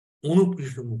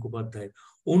অনুপকৃষ্ণ মুখোপাধ্যায়।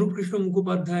 অনুপকৃষ্ণ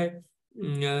মুখোপাধ্যায়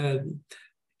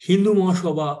হিন্দু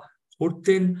মহাসভা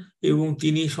করতেন, এবং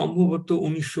তিনি সম্ভবত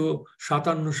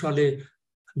 1957 সালে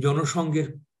জনসংঘের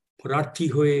প্রার্থী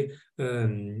হয়ে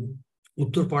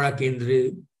উত্তরপাড়া কেন্দ্রে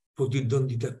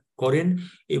প্রতিদ্বন্দ্বিতা করেন,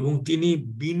 এবং তিনি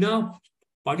বিনা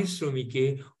পারিশ্রমিকে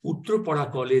উত্তরপাড়া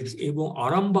কলেজ এবং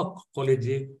আরামবাগ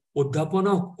কলেজে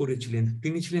অধ্যাপনাও করেছিলেন।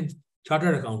 তিনি ছিলেন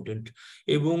চার্টার্ড অ্যাকাউন্টেন্ট,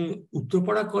 এবং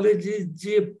উত্তরপাড়া কলেজে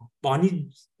যে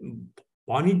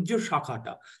বাণিজ্য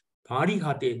শাখাটা তাঁরই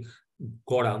হাতে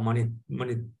গড়া,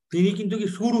 মানে তিনি কিন্তু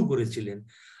শুরু করেছিলেন।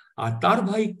 আর তার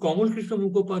ভাই কমল কৃষ্ণ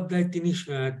মুখোপাধ্যায়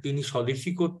তিনি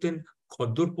স্বদেশী করতেন,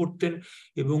 খদ্দর পড়তেন,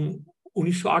 এবং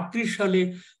 1938 সালে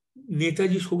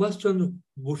নেতাজি সুভাষচন্দ্র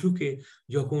বসুকে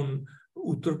যখন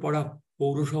উত্তরপাড়া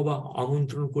পৌরসভা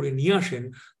আমন্ত্রণ করে নিয়ে আসেন,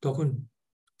 তখন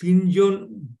তিনজন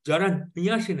যারা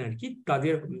নিয়ে আসেন আর কি,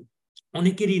 তাদের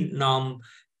অনেকেরই নাম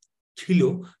ছিল।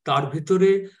 তার ভেতরে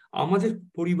আমাদের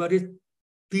পরিবারের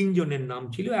তিনজনের নাম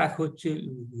ছিল। এক হচ্ছে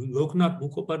লোকনাথ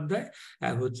মুখোপাধ্যায়,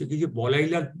 এক হচ্ছে কি যে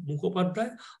বলাইলাল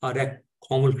মুখোপাধ্যায়, আর এক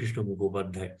কমল কৃষ্ণ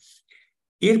মুখোপাধ্যায়।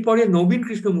 এরপরে নবীন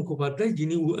কৃষ্ণ মুখোপাধ্যায়,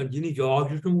 যিনি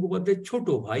জয়কৃষ্ণ মুখোপাধ্যায়ের ছোট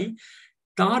ভাই,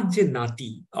 তার যে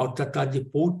নাতি অর্থাৎ তার যে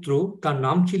পৌত্র, তার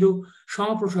নাম ছিল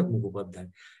শ্যামাপ্রসাদ মুখোপাধ্যায়।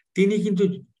 তিনি কিন্তু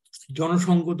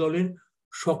জনসংঘ দলের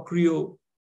সক্রিয়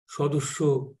সদস্য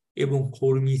এবং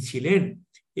কর্মী ছিলেন,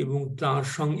 এবং তার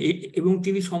সঙ্গে এবং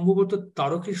তিনি সম্ভবত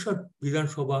তারকেশ্বর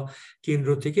বিধানসভা কেন্দ্র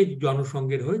থেকে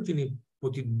জনসংঘের হয়ে তিনি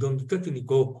প্রতিদ্বন্দ্বিতা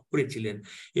করেছিলেন।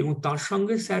 এবং তার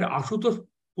সঙ্গে স্যার আশুতোষ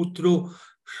পুত্র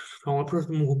শ্যামাপ্রসাদ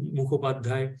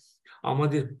মুখোপাধ্যায়,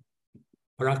 আমাদের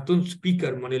প্রাক্তন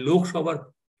স্পিকার মানে লোকসভার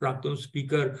প্রাক্তন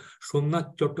স্পিকার সোমনাথ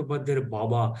চট্টোপাধ্যায়ের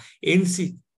বাবা এনসি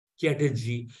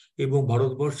চ্যাটার্জি, এবং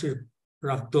ভারতবর্ষের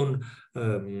প্রাক্তন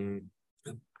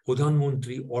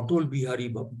প্রধানমন্ত্রী অটল বিহারী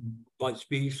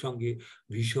বাজপেয়ীর সঙ্গে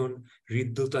ভীষণ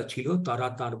হৃদ্যতা ছিল। তারা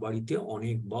তার বাড়িতে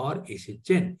অনেকবার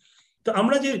এসেছেন। তো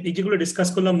আমরা যেগুলো ডিসকাস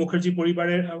করলাম মুখার্জি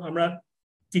পরিবারের, আমরা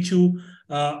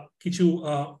কিছু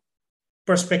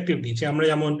পার্সপেক্টিভ দিয়েছি। আমরা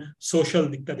যেমন সোশ্যাল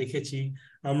দিকটা দেখেছি,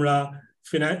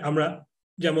 আমরা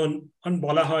যেমন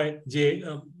বলা হয় যে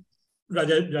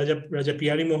রাজা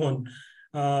পিয়ারিমোহন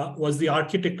was the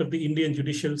architect of the Indian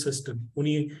judicial system.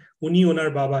 উনি ওনার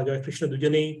বাবা জয়কৃষ্ণ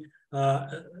দুজনেই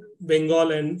বেঙ্গল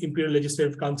এন্ড ইম্পেরিয়াল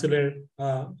লেজিসলেটিভ কাউন্সিলের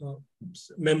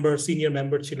সিনিয়র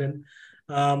মেম্বার ছিলেন।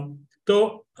 তো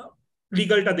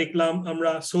লিগালটা দেখলাম,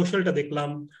 আমরা সোশ্যালটা দেখলাম,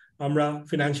 আমরা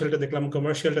ফিনান্সিয়ালটা দেখলাম,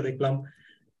 কমার্শিয়ালটা দেখলাম।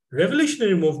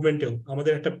 রেভলিউশনারি মুভমেন্টেও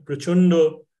আমাদের একটা প্রচন্ড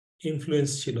ইনফ্লুয়েন্স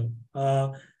ছিল,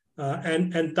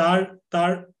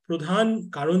 তার প্রধান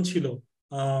কারণ ছিল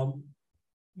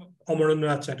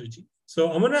অমরেন্দ্রনাথ চ্যাটার্জি। সো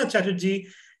অমরেন্দ্রনাথ চ্যাটার্জি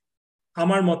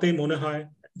আমার মতে মনে হয়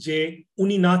যে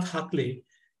উনি না থাকলে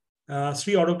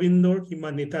শ্রী অরবিন্দর কিংবা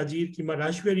নেতাজির কিংবা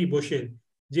রাসবিহারী বোসের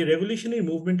যে রেভলিউশনারি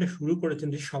মুভমেন্টটা শুরু করেছেন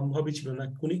যে সম্ভবই ছিল না।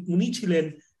 উনি ছিলেন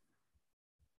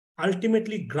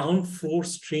ultimately ground force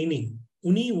training.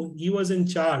 He was in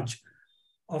charge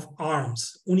of arms.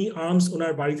 উনি আর্মস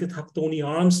ওনার বাড়িতে থাকতো, উনি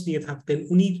আর্মস নিয়ে থাকতেন,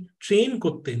 উনি ট্রেন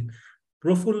করতেন।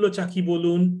 প্রফুল্ল চাকি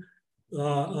বলুন,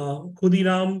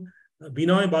 ক্ষুদিরাম,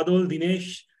 বিনয়, বাদল, দীনেশ,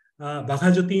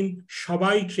 বাঘাযতীন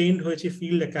সবাই ট্রেন্ড হয়েছে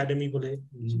ফিল্ড একাডেমি বলে,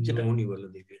 যেটা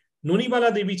ননিবালা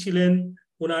দেবী ছিলেন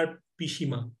ওনার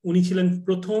পিসিমা। উনি ছিলেন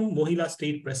প্রথম মহিলা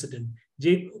স্টেট প্রেসিডেন্ট,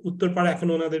 যে উত্তরপাড়া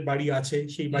এখনো ওনাদের বাড়ি আছে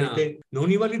সেই বাড়িতে।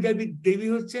 ননিবালা দেবী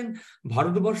হচ্ছেন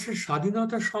ভারতবর্ষের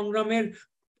স্বাধীনতা সংগ্রামের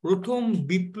প্রথম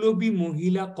বিপ্লবী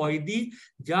মহিলা কয়েদি,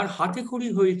 যার হাতে খড়ি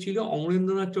হয়েছিল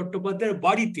অমরেন্দ্রনাথ চট্টোপাধ্যায়ের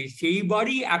বাড়িতে। সেই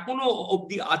বাড়ি এখনো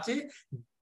অব্দি আছে,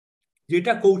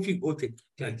 যেটা কৌশিক হতে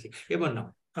চাইছে। এবার না,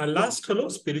 আর লাস্ট হলো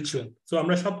স্পিরিচুয়াল। তো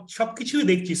আমরা সবকিছুই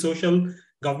দেখছি, social,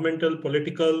 governmental,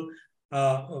 political,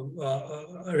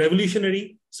 revolutionary,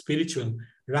 spiritual.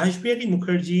 Rashbehari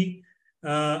Mukherjee,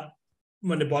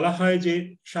 মানে বলা হয় যে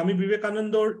স্বামী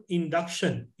বিবেকানন্দর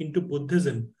ইন্ডাকশন ইন্টু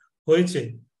বুদ্ধিজম হয়েছে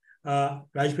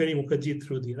রাসবিহারী মুখার্জির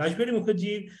থ্রু দিয়ে। রাসবিহারী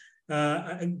মুখার্জি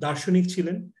দার্শনিক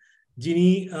ছিলেন, যিনি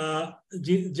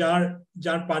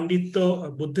যার পাণ্ডিত্য,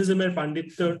 বুদ্ধিজমের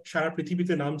পাণ্ডিত্য সারা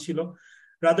পৃথিবীতে নাম ছিল।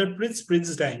 রাদার প্রিন্স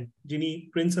ড্যাং, যিনি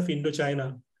প্রিন্স অফ ইন্ডো চায়না,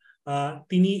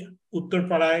 তিনি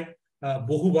উত্তরপাড়ায়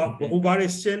বহুবার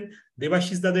এসছেন,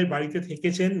 দেবাশিস দাদের বাড়িতে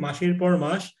থেকেছেন মাসের পর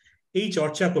মাস এই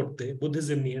চর্চা করতে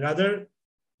বুদ্ধিজম নিয়ে। Rather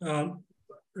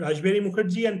Rashbehari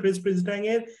Mukherjee and Prince ড্যাং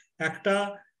এর একটা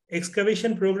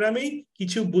এক্সকাভেশন প্রোগ্রামেই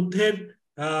কিছু বুদ্ধের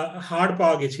হাড়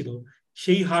পাওয়া গেছিল।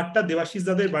 সেই হাড়টা দেবাশিস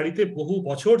দাদের বাড়িতে বহু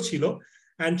বছর ছিল,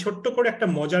 এন্ড ছোট্ট করে একটা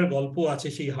মজার গল্প আছে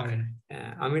সেই হাড়ের।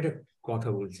 আমি একটা কথা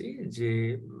বলছি যে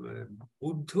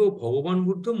ভগবান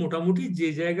বুদ্ধ মোটামুটি যে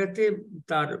জায়গাতে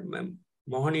তার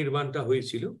মহানির্বাণটা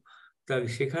হয়েছিল, তার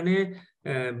সেখানে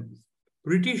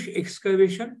ব্রিটিশ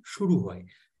এক্সকাভেশন শুরু হয়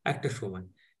একটা সময়,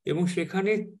 এবং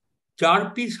সেখানে 4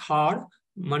 পিস হাড়,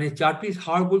 মানে 4 পিস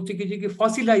হাড় বলতে কি, যে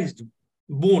ফসিলাইজড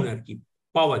বোন আর কি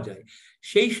পাওয়া যায়।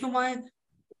 সেই সময়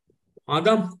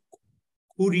আদাম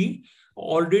কুরি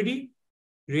অলরেডি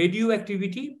রেডিও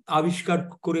অ্যাক্টিভিটি আবিষ্কার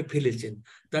করে ফেলেছেন।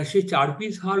 তা সেই 4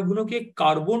 পিস হাড়গুলোকে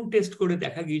কার্বন টেস্ট করে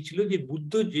দেখা গিয়েছিল যে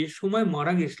বুদ্ধ যে সময়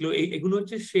মারা গেছিল এগুলো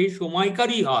হচ্ছে সেই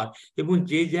সময়কারই হাড়, এবং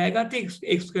যে জায়গাতে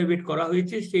এক্সকাভেট করা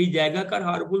হয়েছে সেই জায়গাকার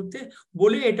হাড়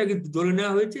বলে এটাকে ধরে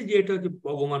নেওয়া হয়েছে যে এটা হচ্ছে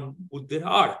ভগবান বুদ্ধের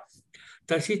হাড়।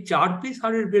 তা সেই 4 পিস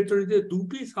হাড়ের ভেতরে 2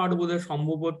 পিস হাড় বোধহয়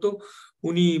সম্ভবত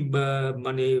উনি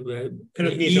মানে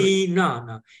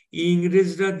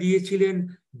ইংরেজরা দিয়েছিলেন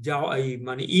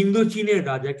মানে ইন্দোচীনের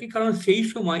রাজাকে, কারণ সেই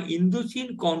সময় ইন্দোচীন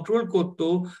কন্ট্রোল করতো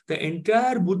the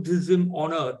entire Buddhism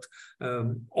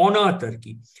on earth আর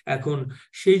কি। এখন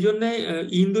সেই জন্য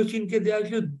ইন্দোচীনকে দেওয়া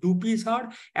হয়েছিল 2 পিস হাড়।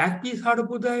 1 পিস হাড়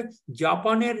বোধহয়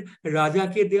জাপানের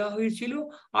রাজাকে দেওয়া হয়েছিল,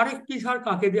 আরেক পিস হাড়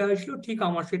কাকে দেওয়া হয়েছিল ঠিক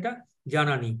আমার সেটা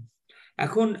জানা নেই।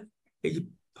 এখন এই যে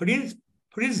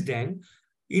প্রিন্স ড্যাং,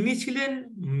 ইনি ছিলেন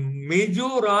মেজো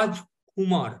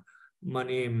রাজকুমার,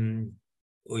 মানে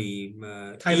ওই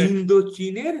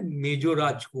ইন্দোচীনের মেজো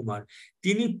রাজকুমার।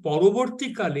 তিনি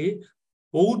পরবর্তীকালে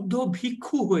বৌদ্ধ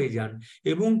ভিক্ষু হয়ে যান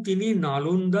এবং তিনি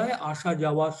নালন্দায় আসা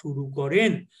যাওয়া শুরু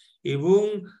করেন, এবং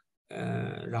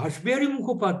রাসবিহারী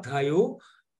মুখোপাধ্যায়ও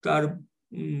তার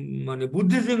মানে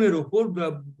বুদ্ধিজমের ওপর,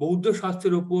 বৌদ্ধ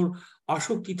শাস্ত্রের ওপর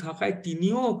আসক্তি থাকায়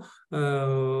তিনিও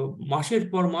মাসের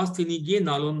পর মাস তিনি গিয়ে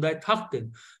নালন্দায় থাকতেন।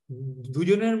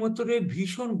 দুজনের মধ্যে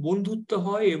ভীষণ বন্ধুত্ব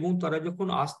হয়, এবং তারা যখন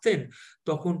আসতেন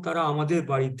তখন তারা আমাদের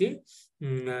বাড়িতে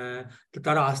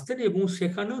তারা আসতেন, এবং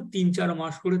সেখানেও 3-4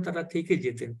 মাস করে তারা থেকে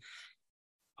যেতেন।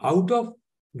 আউট অফ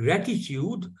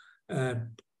গ্র্যাটিটিউড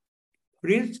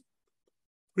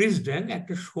প্রিন্স ড্যাং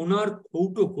একটা সোনার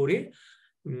কৌটো করে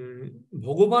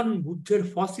ভগবান বুদ্ধের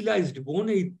ফসিলাইজড বোন,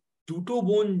 এই 2টো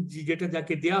বোন যেটা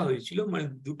যাকে দেয়া হয়েছিল, মানে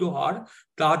 2টো হাড়,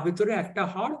 তার ভেতরে একটা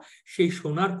হাড় সেই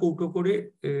সোনার কৌটো করে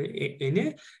এনে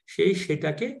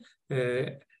সেটাকে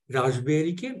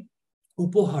রাসবিহারীকে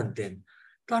উপহার দেন।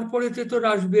 তারপরে তো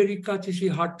রাসবিহারীর কাছে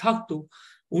সেই হাড় থাকতো।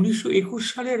 1921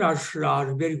 সালে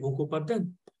রাসবিহারী মুখোপাধ্যায়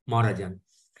মারা যান।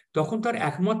 তখন তার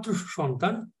একমাত্র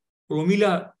সন্তান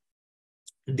প্রমীলা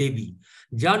দেবী,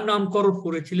 যার নামকরণ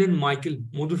করেছিলেন মাইকেল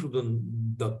মধুসূদন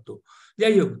দত্ত।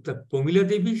 যাই হোক, প্রমীলা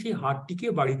দেবী সেই হাড়টিকে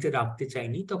বাড়িতে রাখতে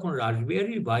চায়নি। তখন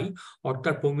রাসবিহারীর ভাই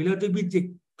অর্থাৎ প্রমীলা দেবীর যে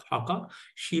কাকা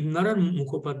শিবনারায়ণ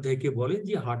মুখোপাধ্যায়কে বলে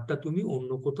যে হাড়টা তুমি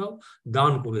অন্য কোথাও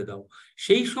দান করে দাও।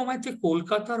 সেই সময়তে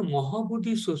কলকাতার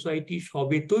মহাবোধি সোসাইটি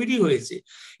সবে তৈরি হয়েছে,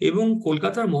 এবং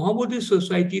কলকাতার মহাবোধি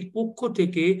সোসাইটির পক্ষ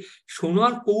থেকে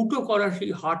সোনার কৌটো করা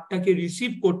সেই হাড়টাকে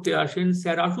রিসিভ করতে আসেন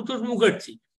স্যার আশুতোষ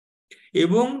মুখার্জি,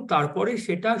 এবং তারপরে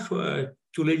সেটা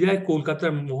চলে যায়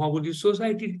কলকাতার মহাবোধি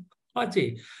সোসাইটির কাছে।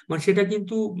 মানে সেটা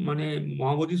কিন্তু মানে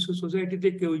মহাবোধি সোসাইটিতে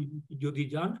কেউ যদি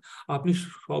যান আপনি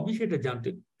সবই সেটা জানতে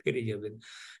পেরে যাবেন।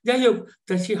 যাই হোক,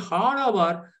 তা সে হাড়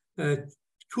আবার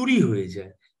চুরি হয়ে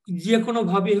যায়, যে কোনো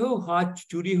ভাবে হোক হাড়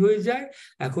চুরি হয়ে যায়।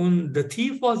 এখন the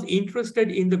thief was interested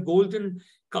in the golden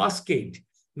cascade,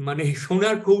 মানে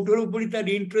সোনার কৌটোর উপরই তার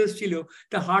ইন্টারেস্ট ছিল,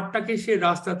 তা হারটাকে সে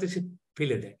রাস্তাতে সে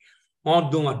ফেলে দেয়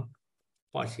মর্দমার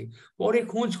পাশে। পরে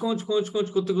খোঁজ খোঁজ খোঁজ খোঁজ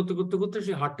করতে করতে করতে করতে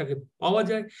সে হারটাকে পাওয়া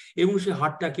যায় এবং সে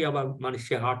হারটাকে আবার মানে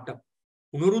সে হারটা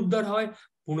পুনরুদ্ধার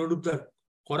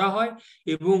করা হয়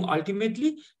এবং আলটিমেটলি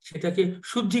সেটাকে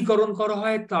শুদ্ধিকরণ করা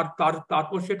হয়।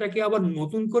 তারপর সেটাকে আবার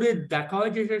নতুন করে দেখা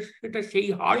হয় যে সেটা সেই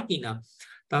হার কিনা।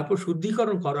 তারপর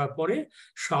শুদ্ধিকরণ করার পরে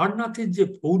সারনাথের যে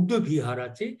বৌদ্ধ বিহার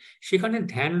আছে সেখানে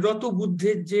ধ্যানরত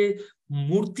বুদ্ধের যে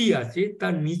মূর্তি আছে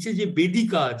তার নিচে যে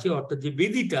বেদিকা আছে অর্থাৎ যে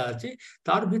বেদিটা আছে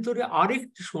তার ভিতরে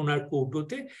আরেকটি সোনার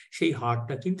কৌটোতে সেই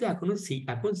হারটা কিন্তু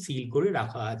এখন সিল করে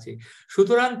রাখা আছে।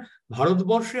 সুতরাং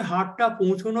ভারতবর্ষে হারটা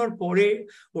পৌঁছানোর পরে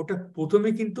ওটা প্রথমে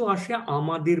কিন্তু আসে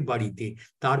আমাদের বাড়িতে,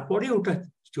 তারপরে ওটা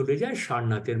চলে যায়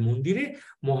সারনাথের মন্দিরে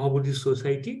মহাবোধি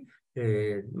সোসাইটি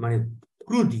মানে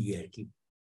ক্রু দিয়ে আর কি।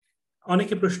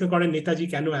 অনেকে প্রশ্ন করেন নেতাজি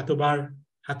কেন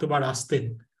এতবার আসতেন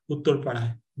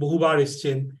উত্তরপাড়ায়, বহুবার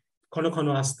এসছেন, ক্ষণ ক্ষণ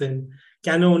আসতেন,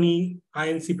 কেন উনি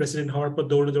আইএনসি প্রেসিডেন্ট হওয়ার পর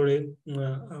দৌড়ে দৌড়ে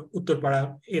উত্তরপাড়া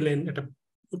এলেন, একটা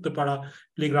উত্তরপাড়া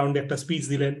প্লেগ্রাউন্ডে একটা স্পিচ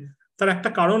দিলেন। তার একটা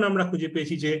কারণ আমরা খুঁজে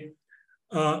পেয়েছি যে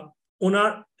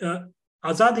ওনার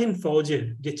আজাদ হিন্দ ফৌজের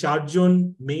যে 4 জন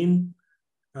মেইন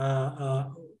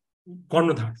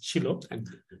কর্ণধার ছিল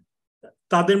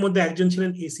তাদের মধ্যে একজন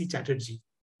ছিলেন এসি চ্যাটার্জি,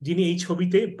 যিনি এই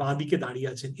ছবিতে বাঁ দিকে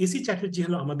দাঁড়িয়ে আছেন। এসি চ্যাটার্জি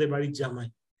হলো আমাদের বাড়ির জামাই।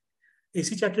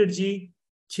 এসি চ্যাটার্জি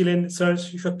ছিলেন স্যার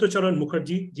সত্যচরণ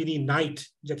মুখার্জি, যিনি নাইট,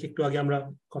 যাকে একটু আগে আমরা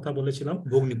কথা বলেছিলাম,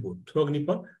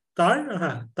 ভগ্নিপথ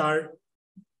তার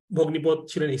ভগ্নিপথ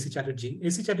ছিলেন এসি চ্যাটার্জি।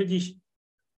 এসি চ্যাটার্জি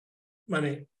মানে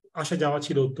আসা যাওয়া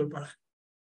ছিল উত্তরপাড়ায়।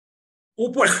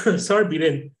 ওপর স্যার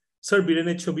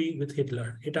বীরেনের ছবি উইথ হিটলার,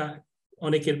 এটা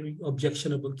অনেকের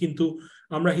অবজেকশনেবল, কিন্তু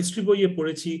আমরা হিস্ট্রি বইয়ে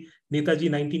পড়েছি নেতাজি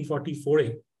 1944-এ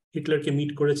হিটলারকে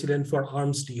মিট করেছিলেন ফর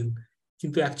আর্মস ডিল,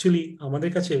 কিন্তু অ্যাকচুয়ালি আমাদের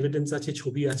কাছে এভিডেন্স আছে,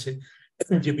 ছবি আছে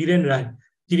যে বীরেন রায়,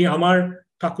 যিনি আমার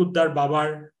ঠাকুরদার বাবার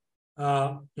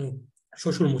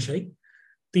শ্বশুর মশাই,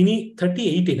 তিনি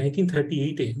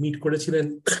 1938-এ মিট করেছিলেন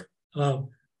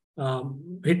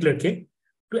হিটলারকে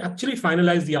টু অ্যাকচুয়ালি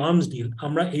ফাইনালাইজ দি আর্মস ডিল।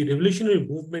 আমরা এই রেভলিউশনারি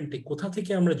মুভমেন্টে কোথা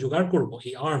থেকে আমরা জোগাড় করবো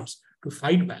এই আর্মস টু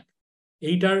ফাইট ব্যাক,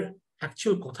 এইটার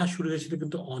অ্যাকচুয়াল কথা শুরু হয়েছিল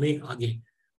কিন্তু অনেক আগে।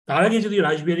 তার আগে যদি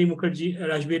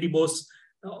রাসবিহারী বোস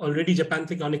অলরেডি জাপান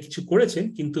থেকে অনেক কিছু করেছেন,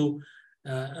 কিন্তু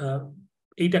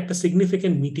এইটা একটা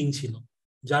সিগনিফিকেন্ট মিটিং ছিল,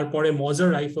 যার পরে মজার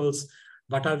রাইফেলস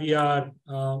বাটাভিয়ার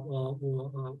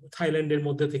থাইল্যান্ডের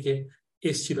মধ্যে থেকে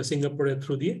এসছিল, সিঙ্গাপুরের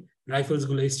থ্রু দিয়ে রাইফেলস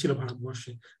গুলো এসছিল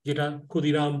ভারতবর্ষে, যেটা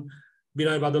ক্ষুদিরাম,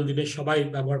 বিনয় বাদল দীনেশ সবাই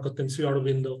ব্যবহার করতেন, শ্রী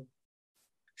অরবিন্দ।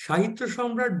 সাহিত্য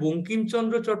সম্রাট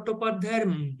বঙ্কিমচন্দ্র চট্টোপাধ্যায়ের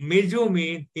মেজ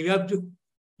মেয়ে নীলাব্জ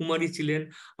কুমারী ছিলেন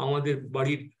আমাদের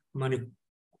বাড়ির মানে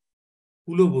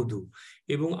কুলবধূ,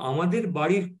 এবং আমাদের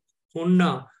বাড়ির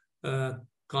কন্যা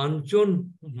কাঞ্চন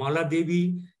মালা দেবী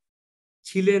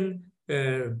ছিলেন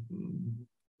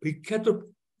বিখ্যাত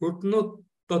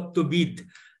প্রত্নতত্ত্ববিদ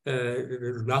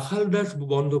রাখাল দাস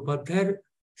বন্দ্যোপাধ্যায়ের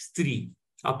স্ত্রী।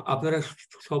 আপনারা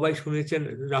সবাই শুনেছেন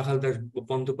রাখাল দাস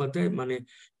বন্দ্যোপাধ্যায় মানে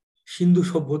সিন্ধু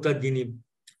সভ্যতার যিনি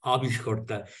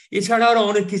আবিষ্কর্তা। এছাড়া আরো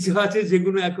অনেক কিছু আছে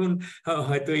যেগুলো এখন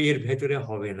হয়তো এর ভেতরে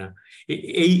হবে না।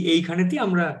 এইখানেতে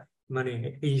আমরা মানে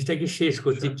এই জিনিসটাকে শেষ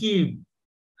করছি। কি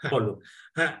বলো?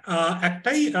 হ্যাঁ,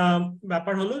 একটাই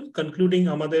ব্যাপার হলো কনক্লুডিং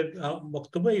আমাদের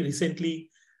বক্তব্য, রিসেন্টলি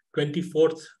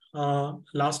 24th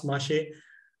লাস্ট মাসে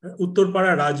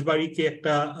উত্তরপাড়া রাজবাড়িকে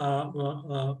একটা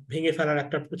ভেঙে ফেলার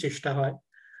একটা প্রচেষ্টা হয়।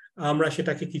 আমরা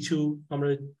সেটাকে আমরা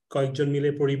কয়েকজন মিলে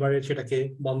পরিবারের সেটাকে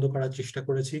বন্ধ করার চেষ্টা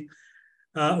করেছি।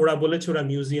 ওরা বলেছে ওরা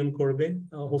মিউজিয়াম করবে,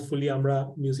 হোপফুলি আমরা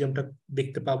মিউজিয়ামটা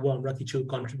দেখতে পাবো, আমরা কিছু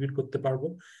কন্ট্রিবিউট করতে পারবো।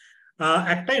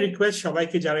 একটাই রিকোয়েস্ট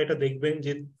সবাইকে যারা এটা দেখবেন,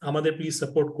 যে আমাদের প্লিজ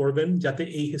সাপোর্ট করবেন যাতে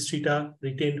এই হিস্ট্রিটা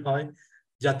রিটেইন হয়,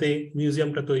 যাতে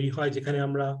মিউজিয়ামটা তৈরি হয় যেখানে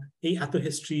আমরা এই এত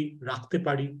হিস্ট্রি রাখতে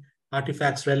পারি,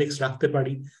 আর্টিফ্যাক্টস রেলিক্স রাখতে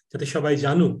পারি, যাতে সবাই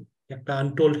জানুক একটা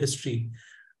আনটোল্ড হিস্ট্রি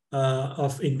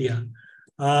অফ ইন্ডিয়া।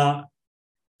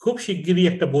 খুব শিগগিরই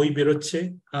একটা বই বেরোচ্ছে,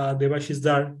 দেবাশিস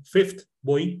দার 5th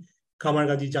বই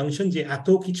কামারগাজি জাংশন, যে এত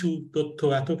কিছু তথ্য,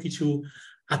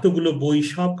 এতগুলো বই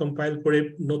সব কম্পাইল করে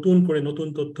নতুন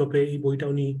তথ্য পেয়ে এই বইটা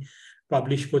উনি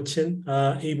পাবলিশ করছেন।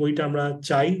 এই বইটা আমরা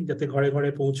চাই যাতে ঘরে ঘরে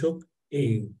পৌঁছক।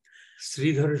 এই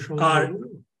শ্রীধরের সঙ্গে, আর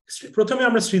প্রথমে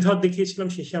আমরা শ্রীধর দেখিয়েছিলাম,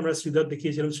 শেষে আমরা শ্রীধর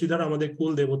দেখিয়েছিলাম। শ্রীধর আমাদের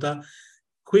কুল দেবতা।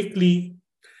 কুইকলি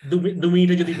 2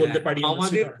 মিনিটে যদি বলতে পারি,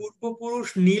 আমাদের পূর্বপুরুষ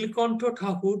নীলকণ্ঠ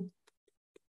ঠাকুর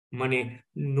মানে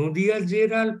নদিয়া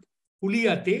জেলার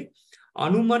ফুলিয়াতে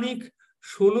আনুমানিক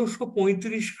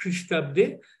 1635 খ্রিস্টাব্দে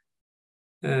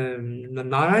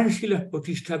নারায়ণশিলা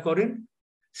প্রতিষ্ঠা করেন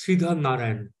শ্রীধর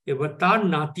নারায়ণ। এবার তার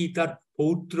নাতি, তার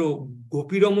পৌত্র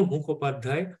গোপীরমন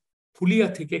মুখোপাধ্যায় ফুলিয়া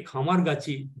থেকে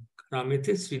খামারগাছি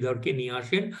রামেতে শ্রীধরকে নিয়ে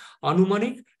আসেন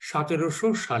আনুমানিক 1700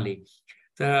 সালে।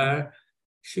 তা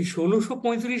সেই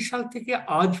 1635 সাল থেকে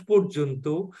আজ পর্যন্ত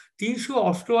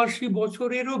 388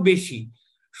 বছরেরও বেশি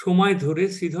সময় ধরে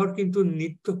শ্রীধর কিন্তু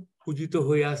নিত্য পূজিত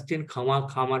হয়ে আসছেন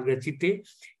খামারগাছিতে,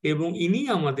 এবং ইনি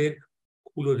আমাদের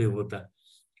কুলদেবতা।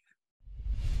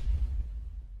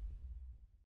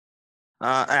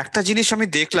 একটা জিনিস আমি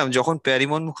দেখলাম, যখন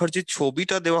প্যারিমোহন মুখার্জির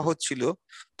ছবিটা দেওয়া হচ্ছিল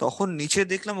তখন নিচে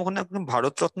দেখলাম ওখানে একদম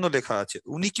ভারতরত্ন লেখা আছে।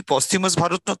 উনি কি পশ্চিমাস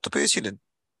ভারতরত্ন পেয়েছিলেন?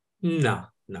 না,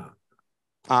 না।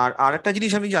 আর আরেকটা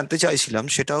জিনিস আমি জানতে চাইছিলাম,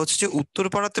 সেটা হচ্ছে যে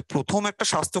উত্তরপাড়াতে প্রথম একটা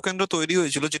স্বাস্থ্যকেন্দ্র তৈরি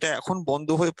হয়েছিল যেটা এখন বন্ধ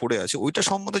হয়ে পড়ে আছে, ওইটা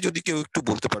সম্বন্ধে যদি কেউ একটু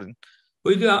বলতে পারেন।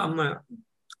 ওই যে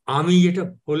আমি যেটা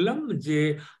বললাম যে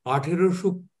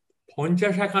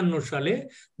 1850-51 সালে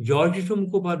জয়কৃষ্ণ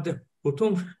মুখোপাধ্যায় প্রথম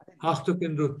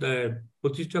স্বাস্থ্যকেন্দ্র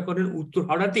প্রতিষ্ঠা করেন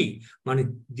উত্তরপাড়াতেই, মানে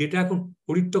যেটা এখন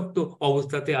পরিত্যক্ত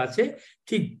অবস্থাতে আছে,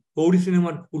 ঠিক গৌরী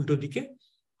সিনেমার উল্টো দিকে,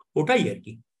 ওটাই আর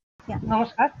কি।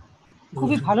 নমস্কার,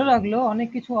 খুবই ভালো লাগলো, অনেক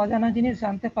কিছু অজানা জিনিস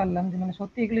জানতে পারলাম, যে মানে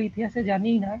সত্যি এগুলো ইতিহাসে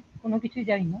জানিই না, কোনো কিছুই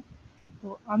জানি না। তো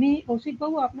আমি কৌশিক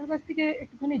বাবু আপনার কাছ থেকে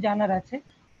একটুখানি জানার আছে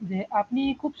যে আপনি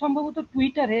খুব সম্ভবত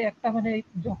টুইটারে একটা মানে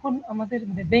যখন আমাদের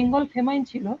বেঙ্গল ফেমাইন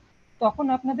ছিল তখন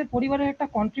আপনাদের পরিবারের একটা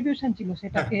কন্ট্রিবিউশন ছিল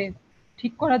সেটাকে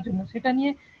ঠিক করার জন্য, সেটা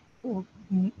নিয়ে তো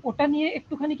ওটা নিয়ে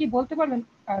একটুখানি কি বলতে পারবেন?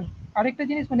 আর আরেকটা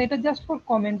জিনিস, মানে এটা জাস্ট ফর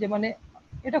কমেন্ট, যে মানে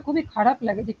এটা খুবই খারাপ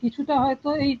লাগে যে কিছুটা হয়তো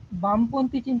এই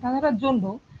বামপন্থী চিন্তাধারার জন্য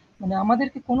মানে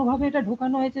আমাদেরকে কোনোভাবে এটা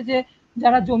ঢোকানো হয়েছে যে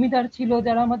যারা জমিদার ছিল,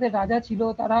 যারা আমাদের রাজা ছিল,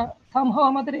 তারা সামহাও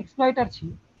আমাদের এক্সপ্লয়টার ছিল।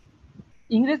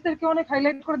 ইংরেজদেরকে অনেক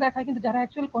হাইলাইট করে দেখায়, কিন্তু যারা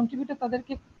অ্যাকচুয়াল কন্ট্রিবিউটর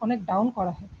তাদেরকে অনেক ডাউন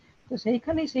করা হয়। তো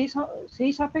সেইখানেই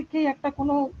সেই সাপেক্ষেই একটা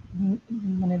কোনো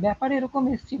মানে ব্যাপারে এরকম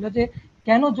এসেছিল যে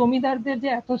কেন জমিদারদের যে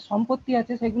এত সম্পত্তি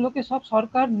আছে সেগুলোকে সব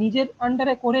সরকার নিজের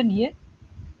আন্ডারে করে নিয়ে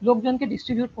লোকজনকে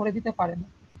ডিস্ট্রিবিউট করে দিতে পারে না।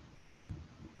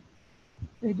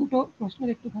 এই দুটো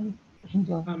প্রশ্নের একটুখানি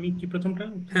আমি কি প্রথমটা?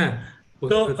 হ্যাঁ।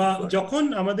 তো যখন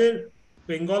আমাদের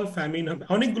বেঙ্গল ফ্যামিন,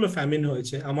 অনেকগুলো ফ্যামিন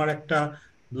হয়েছে, আমার একটা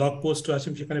ব্লগ পোস্ট আছে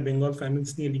সেখানে বেঙ্গল ফ্যামিনস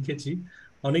নিয়ে লিখেছি,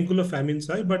 অনেকগুলো ফ্যামিনস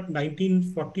হয়, বাট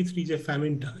 1943 যে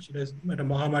ফ্যামিনটা সেটা একটা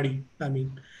মহামারী ফ্যামিন।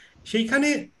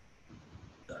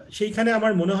 সেইখানে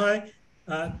আমার মনে হয়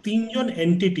তিনজন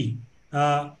এন্টিটি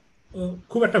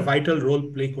খুব একটা ভাইটাল রোল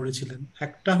প্লে করেছিলেন।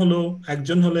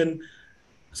 একজন হলেন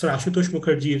স্যার আশুতোষ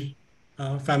মুখার্জির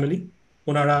ফ্যামিলি।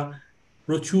 ওনারা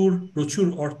প্রচুর প্রচুর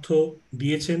অর্থ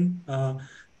দিয়েছেন,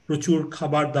 প্রচুর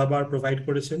খাবার দাবার প্রোভাইড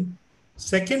করেছেন।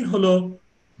 সেকেন্ড হলো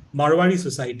মারওয়ারি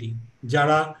সোসাইটি,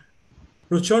 যারা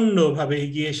প্রচন্ড ভাবে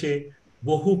এগিয়ে এসে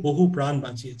বহু বহু প্রাণ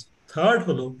বাঁচিয়েছে। থার্ড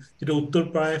হলো যেটা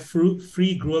উত্তরপাড়ায় ফ্রি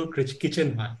গ্রোয়াল কিচেন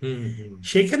হয়।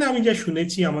 সেখানে আমি যা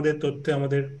শুনেছি আমাদের তথ্যে,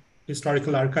 আমাদের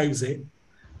হিস্টোরিক্যাল আর্কাইভসে,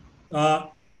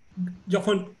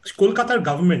 যখন কলকাতার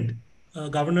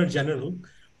গভর্নর জেনারেল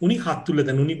উনি হাত তুলে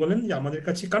দেন, উনি বলেন যে আমাদের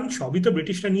কাছে, কারণ সবই তো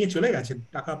ব্রিটিশরা নিয়ে চলে গেছেন,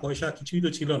 টাকা পয়সা কিছুই তো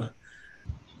ছিল না,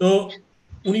 তো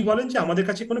উনি বলেন যে আমাদের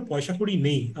কাছে কোনো পয়সা কড়ি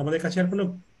নেই, আমাদের কাছে আর কোনো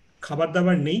খাবার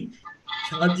দাবার নেই,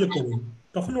 সাহায্য করুন।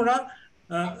 তখন ওরা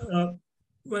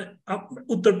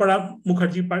উত্তরপাড়া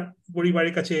মুখার্জি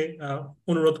পরিবারের কাছে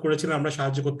অনুরোধ করেছিলেন আমরা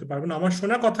সাহায্য করতে পারবো না। আমার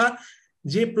শোনা কথা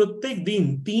যে প্রত্যেক দিন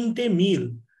 3টে মিল,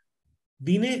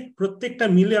 দিনে প্রত্যেকটা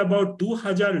মিলে অ্যাবাউট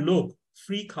 2000 লোক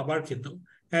ফ্রি খাবার খেত,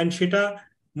 অ্যান্ড সেটা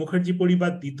মুখার্জি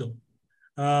পরিবার দিত।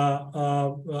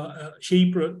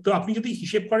 তো আপনি যদি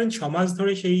হিসেব করেন সমাজ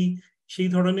ধরে সেই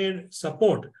ধরনের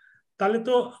সাপোর্ট, তাহলে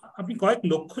তো আপনি কয়েক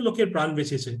লক্ষ লোকের প্রাণ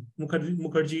বেঁচেছে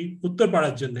মুখার্জি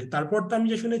উত্তরপাড়ার জন্য। তারপর তো আমি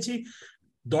যে শুনেছি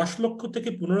 10 লক্ষ থেকে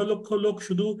 15 লক্ষ লোক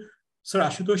শুধু স্যার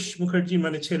আশুতোষ মুখার্জি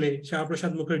মানে ছেলে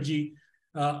শ্যামাপ্রসাদ মুখার্জি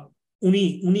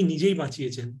উনি নিজেই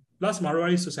বাঁচিয়েছেন, প্লাস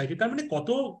মারোয়ারি সোসাইটি। তার মানে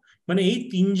মানে এই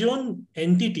তিনজন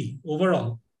এন্টিটি ওভারঅল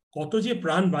কত যে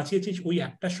প্রাণ বাঁচিয়েছে ওই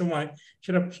একটা সময়,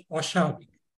 সেটা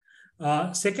অস্বাভাবিক।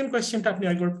 সেকেন্ড কোয়েশ্চেনটা আপনি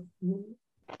একবার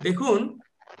দেখুন,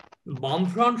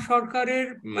 বামফ্রন্ট সরকারের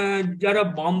যারা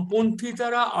বামপন্থী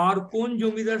তারা আর কোন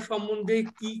জমিদার সম্বন্ধে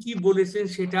কি কি বলেছেন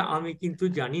সেটা আমি কিন্তু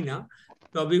জানি না।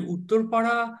 তবে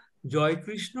উত্তরপাড়া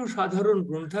জয়কৃষ্ণ সাধারণ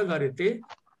গ্রন্থাগারেতে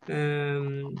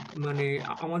মানে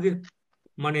আমাদের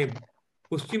মানে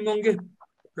পশ্চিমবঙ্গের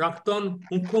প্রাক্তন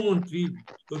মুখ্যমন্ত্রী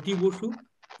জ্যোতি বসু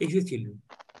এসেছিলেন,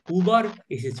 দুবার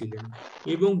এসেছিলেন,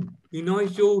 এবং বিনয়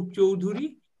চৌধুরী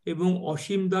এবং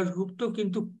অসীম দাশগুপ্ত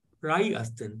কিন্তু প্রায়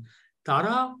আসতেন।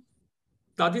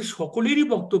 তাদের সকলেরই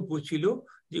বক্তব্য ছিল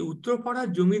যে উত্তরপাড়ার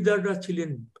জমিদাররা ছিলেন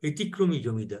ব্যতিক্রমী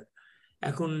জমিদার।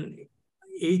 এখন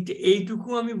এইটুকু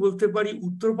আমি বলতে পারি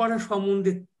উত্তরপাড়া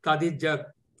সম্বন্ধে তাদের যা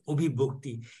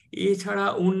অভিব্যক্তি। এছাড়া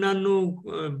অন্যান্য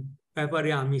ব্যাপারে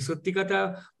আমি সত্যি কথা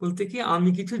বলতে কি আমি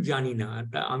কিছু জানি না,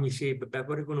 আমি সেই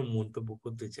ব্যাপারে কোনো মন্তব্য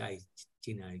করতে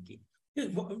চাইছি না আর কি।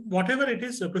 হোয়াট এভার ইট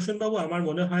ইজ, প্রসন্ন বাবু, আমার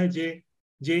মনে হয় যে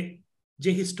যে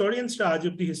যে হিস্টোরিয়ানসরা আজ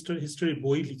অব্দি হিস্টোরির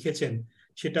বই লিখেছেন,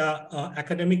 সেটা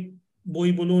একাডেমিক বই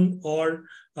বলুন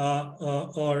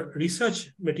অর রিসার্চ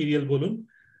মেটেরিয়াল বলুন,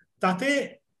 তাতে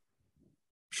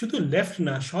শুধু লেফট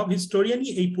না, সব হিস্টোরিয়ানই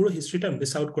এই পুরো হিস্ট্রিটা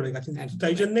মিস আউট করে গেছেন।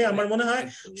 তাই জন্য আমার মনে হয়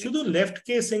শুধু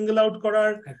লেফটকে সিঙ্গল আউট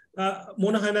করার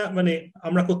মনে হয় না, মানে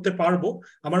আমরা করতে পারবো।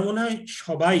 আমার মনে হয়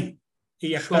সবাই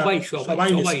এই একটা সবাই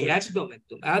একদম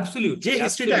একদম অ্যাবসলিউটলি যে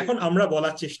হিস্ট্রিটা এখন আমরা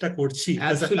বলার চেষ্টা করছি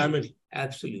as a family,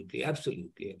 absolutely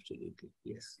absolutely absolutely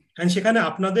yes. And সেখানে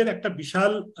আপনাদের একটা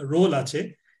বিশাল রোল আছে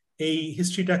এই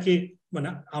হিস্ট্রিটাকে, মানে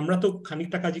আমরা তো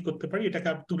খানিকটা কাজই করতে পারি, এটাকে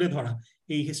তুলে ধরা,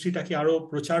 এই হিস্ট্রিটাকে আরো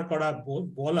প্রচার করা,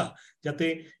 বলা, যাতে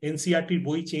এনসিইআরটির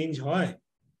বই চেঞ্জ হয়,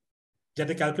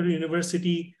 যাতে ক্যালকাটা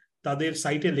ইউনিভার্সিটি তাদের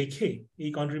সাইটে লেখে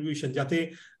এই কন্ট্রিবিউশন, যাতে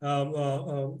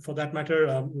ফর দ্যাট ম্যাটার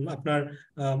আপনার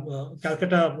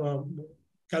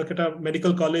ক্যালকাটা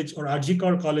মেডিকেল কলেজ আর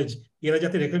আরজিকর কলেজ, এরা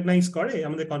যাতে রেকগনাইজ করে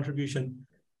আমাদের কন্ট্রিবিউশন।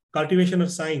 কাল্টিভেশন অফ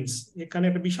সায়েন্স, এখানে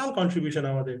একটা বিশাল কন্ট্রিবিউশন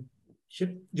আমাদের,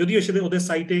 যদিও সেটা ওদের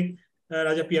সাইটে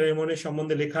রাজা পিয়ারিমোহনের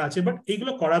সম্বন্ধে লেখা আছে, বাট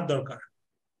এইগুলো করার দরকার,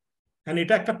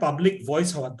 এটা একটা পাবলিক ভয়েস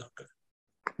হওয়ার দরকার।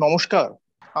 নমস্কার,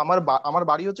 আমার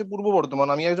বাড়ি হচ্ছে পূর্ব বর্ধমান।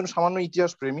 আমি একজন সামান্য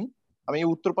ইতিহাস প্রেমী। আমি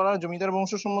উত্তরপাড়ার জমিদার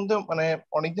বংশ সম্বন্ধে মানে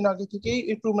অনেকদিন আগে থেকেই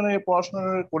একটু মানে পড়াশোনা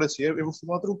করেছি, এবং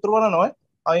শুধুমাত্র উত্তরপাড়া নয়,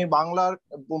 আমি বাংলার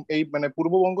এই মানে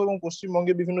পূর্ববঙ্গ এবং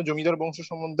পশ্চিমবঙ্গের বিভিন্ন জমিদার বংশ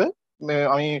সম্বন্ধে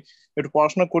আমি একটু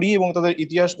পড়াশোনা করি এবং তাদের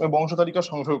ইতিহাস বংশ তালিকা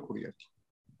সংগ্রহ করি আর কি।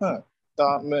 হ্যাঁ, তা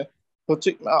হচ্ছে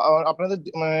আপনাদের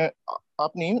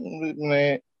আপনি মানে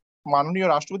মাননীয়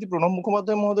রাষ্ট্রপতি প্রণব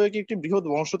মুখোপাধ্যায় মহোদয়কে একটি বৃহৎ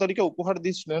বংশ তালিকা উপহার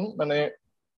দিয়েছিলেন, মানে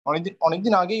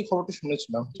অনেকদিন আগে এই খবরটি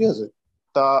শুনেছিলাম। ঠিক আছে,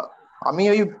 তা আমি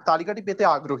ওই তালিকাটি পেতে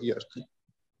আগ্রহী আর কি।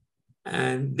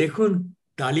 দেখুন,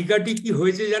 তালিকাটি কি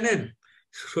হয়েছে জানেন,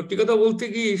 সত্যি কথা বলতে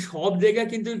কি সব জায়গা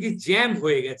কিন্তু কি জ্যাম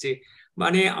হয়ে গেছে।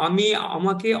 মানে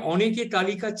আমাকে অনেকে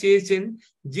তালিকা চেয়েছেন,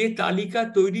 যে তালিকা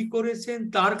তৈরি করেছেন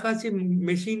তার কাছে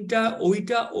মেশিনটা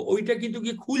ওইটা কিন্তু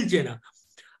কি খুলছে না।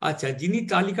 আচ্ছা, যিনি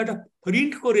তালিকাটা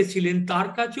প্রিন্ট করেছিলেন তার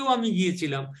কাছেও আমি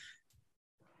গিয়েছিলাম,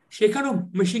 সেখানেও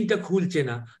মেশিনটা খুলছে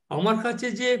না। আমার কাছে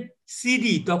যে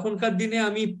সিডি, তখনকার দিনে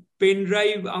আমি পেন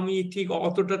ড্রাইভ আমি ঠিক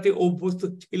অতটাতে অভ্যস্ত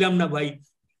ছিলাম না ভাই,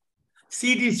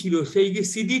 সিডি ছিল, সেই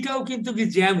সিডিটাও কিন্তু কি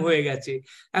জ্যাম হয়ে গেছে।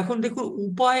 এখন দেখুন,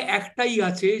 উপায় একটাই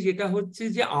আছে, যেটা হচ্ছে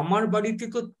যে আমার বাড়িতে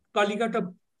তো তালিকাটা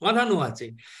বাঁধানো আছে।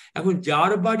 এখন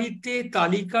যার বাড়িতে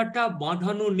তালিকাটা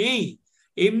বাঁধানো নেই,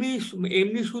 এমনি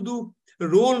এমনি শুধু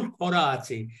রোল করা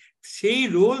আছে, সেই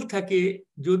রোল থাকে,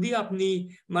 যদি আপনি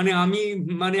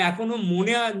মানে এখনো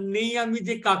মনে নেই আমি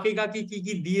যে কাকে কাকে কি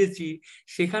কি দিয়েছি,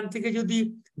 সেখান থেকে যদি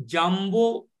জাম্বো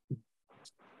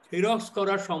ফেরক্স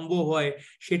করা সম্ভব হয়,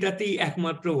 সেটাতেই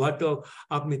একমাত্র হয়তো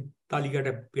আপনি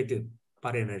তালিকাটা পেতে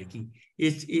পারেন আর কি।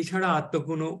 এছাড়া আর তো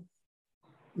কোনো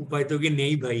উপায় তো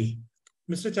নেই ভাই।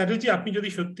 মিস্টার চ্যাটার্জি, আপনি যদি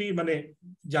সত্যি মানে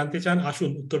জানতে চান,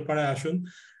 আসুন উত্তরপাড়ায়, আসুন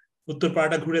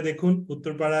উত্তরপাড়াটা ঘুরে দেখুন,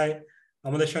 উত্তরপাড়ায়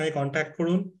আমাদের সঙ্গে কন্ট্যাক্ট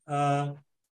করুন।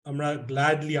 আমরা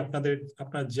গ্ল্যাডলি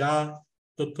আপনার যা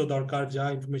তথ্য দরকার, যা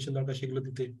ইনফরমেশন দরকার, সেগুলো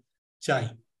দিতে চাই।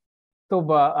 তো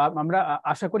আমরা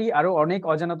আশা করি আরো অনেক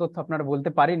অজানা তথ্য আপনারা বলতে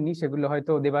পারেননি, সেগুলো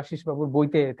হয়তো দেবাশিস বাবুর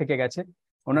বইতে থেকে গেছে।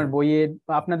 ওনার বইয়ের,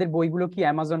 আপনাদের বইগুলো কি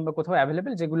অ্যামাজন বা কোথাও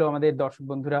অ্যাভেলেবেল, যেগুলো আমাদের দর্শক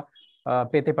বন্ধুরা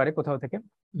পেতে পারে কোথাও থেকে?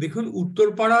 দেখুন,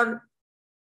 উত্তরপাড়ার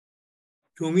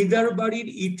জমিদার বাড়ির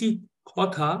ইতি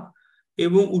কথা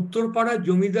এবং উত্তরপাড়ার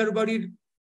জমিদার বাড়ির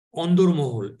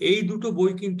অন্দরমহল, এই দুটো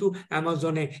বই কিন্তু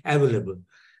অ্যামাজনে অ্যাভেলেবল।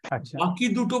 বাকি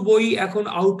দুটো বই এখন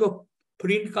আউট অফ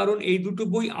প্রিন্ট, কারণ এই দুটো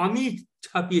বই আমি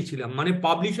ছাপিয়েছিলাম, মানে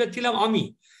পাবলিশার ছিলাম আমি,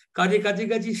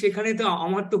 কাজে সেখানে তো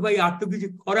আমার তো ভাই আর তো কিছু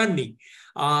করার নেই।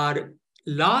 আর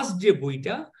লাস্ট যে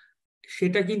বইটা,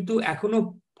 সেটা কিন্তু এখনো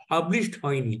পাবলিশড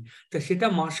হয়নি, তা সেটা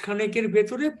মাসখানেকের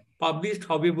ভেতরে পাবলিশড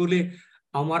হবে বলে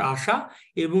আমার আশা,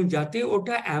 এবং যাতে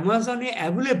ওটা অ্যামাজনে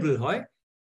অ্যাভেলেবল হয়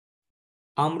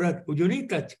আমরা দুজনেই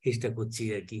তার চেষ্টা করছি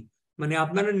আর কি। মানে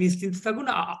আপনারা নিশ্চিন্ত থাকুন,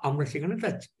 আমরা সেখানে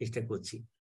তার চেষ্টা করছি।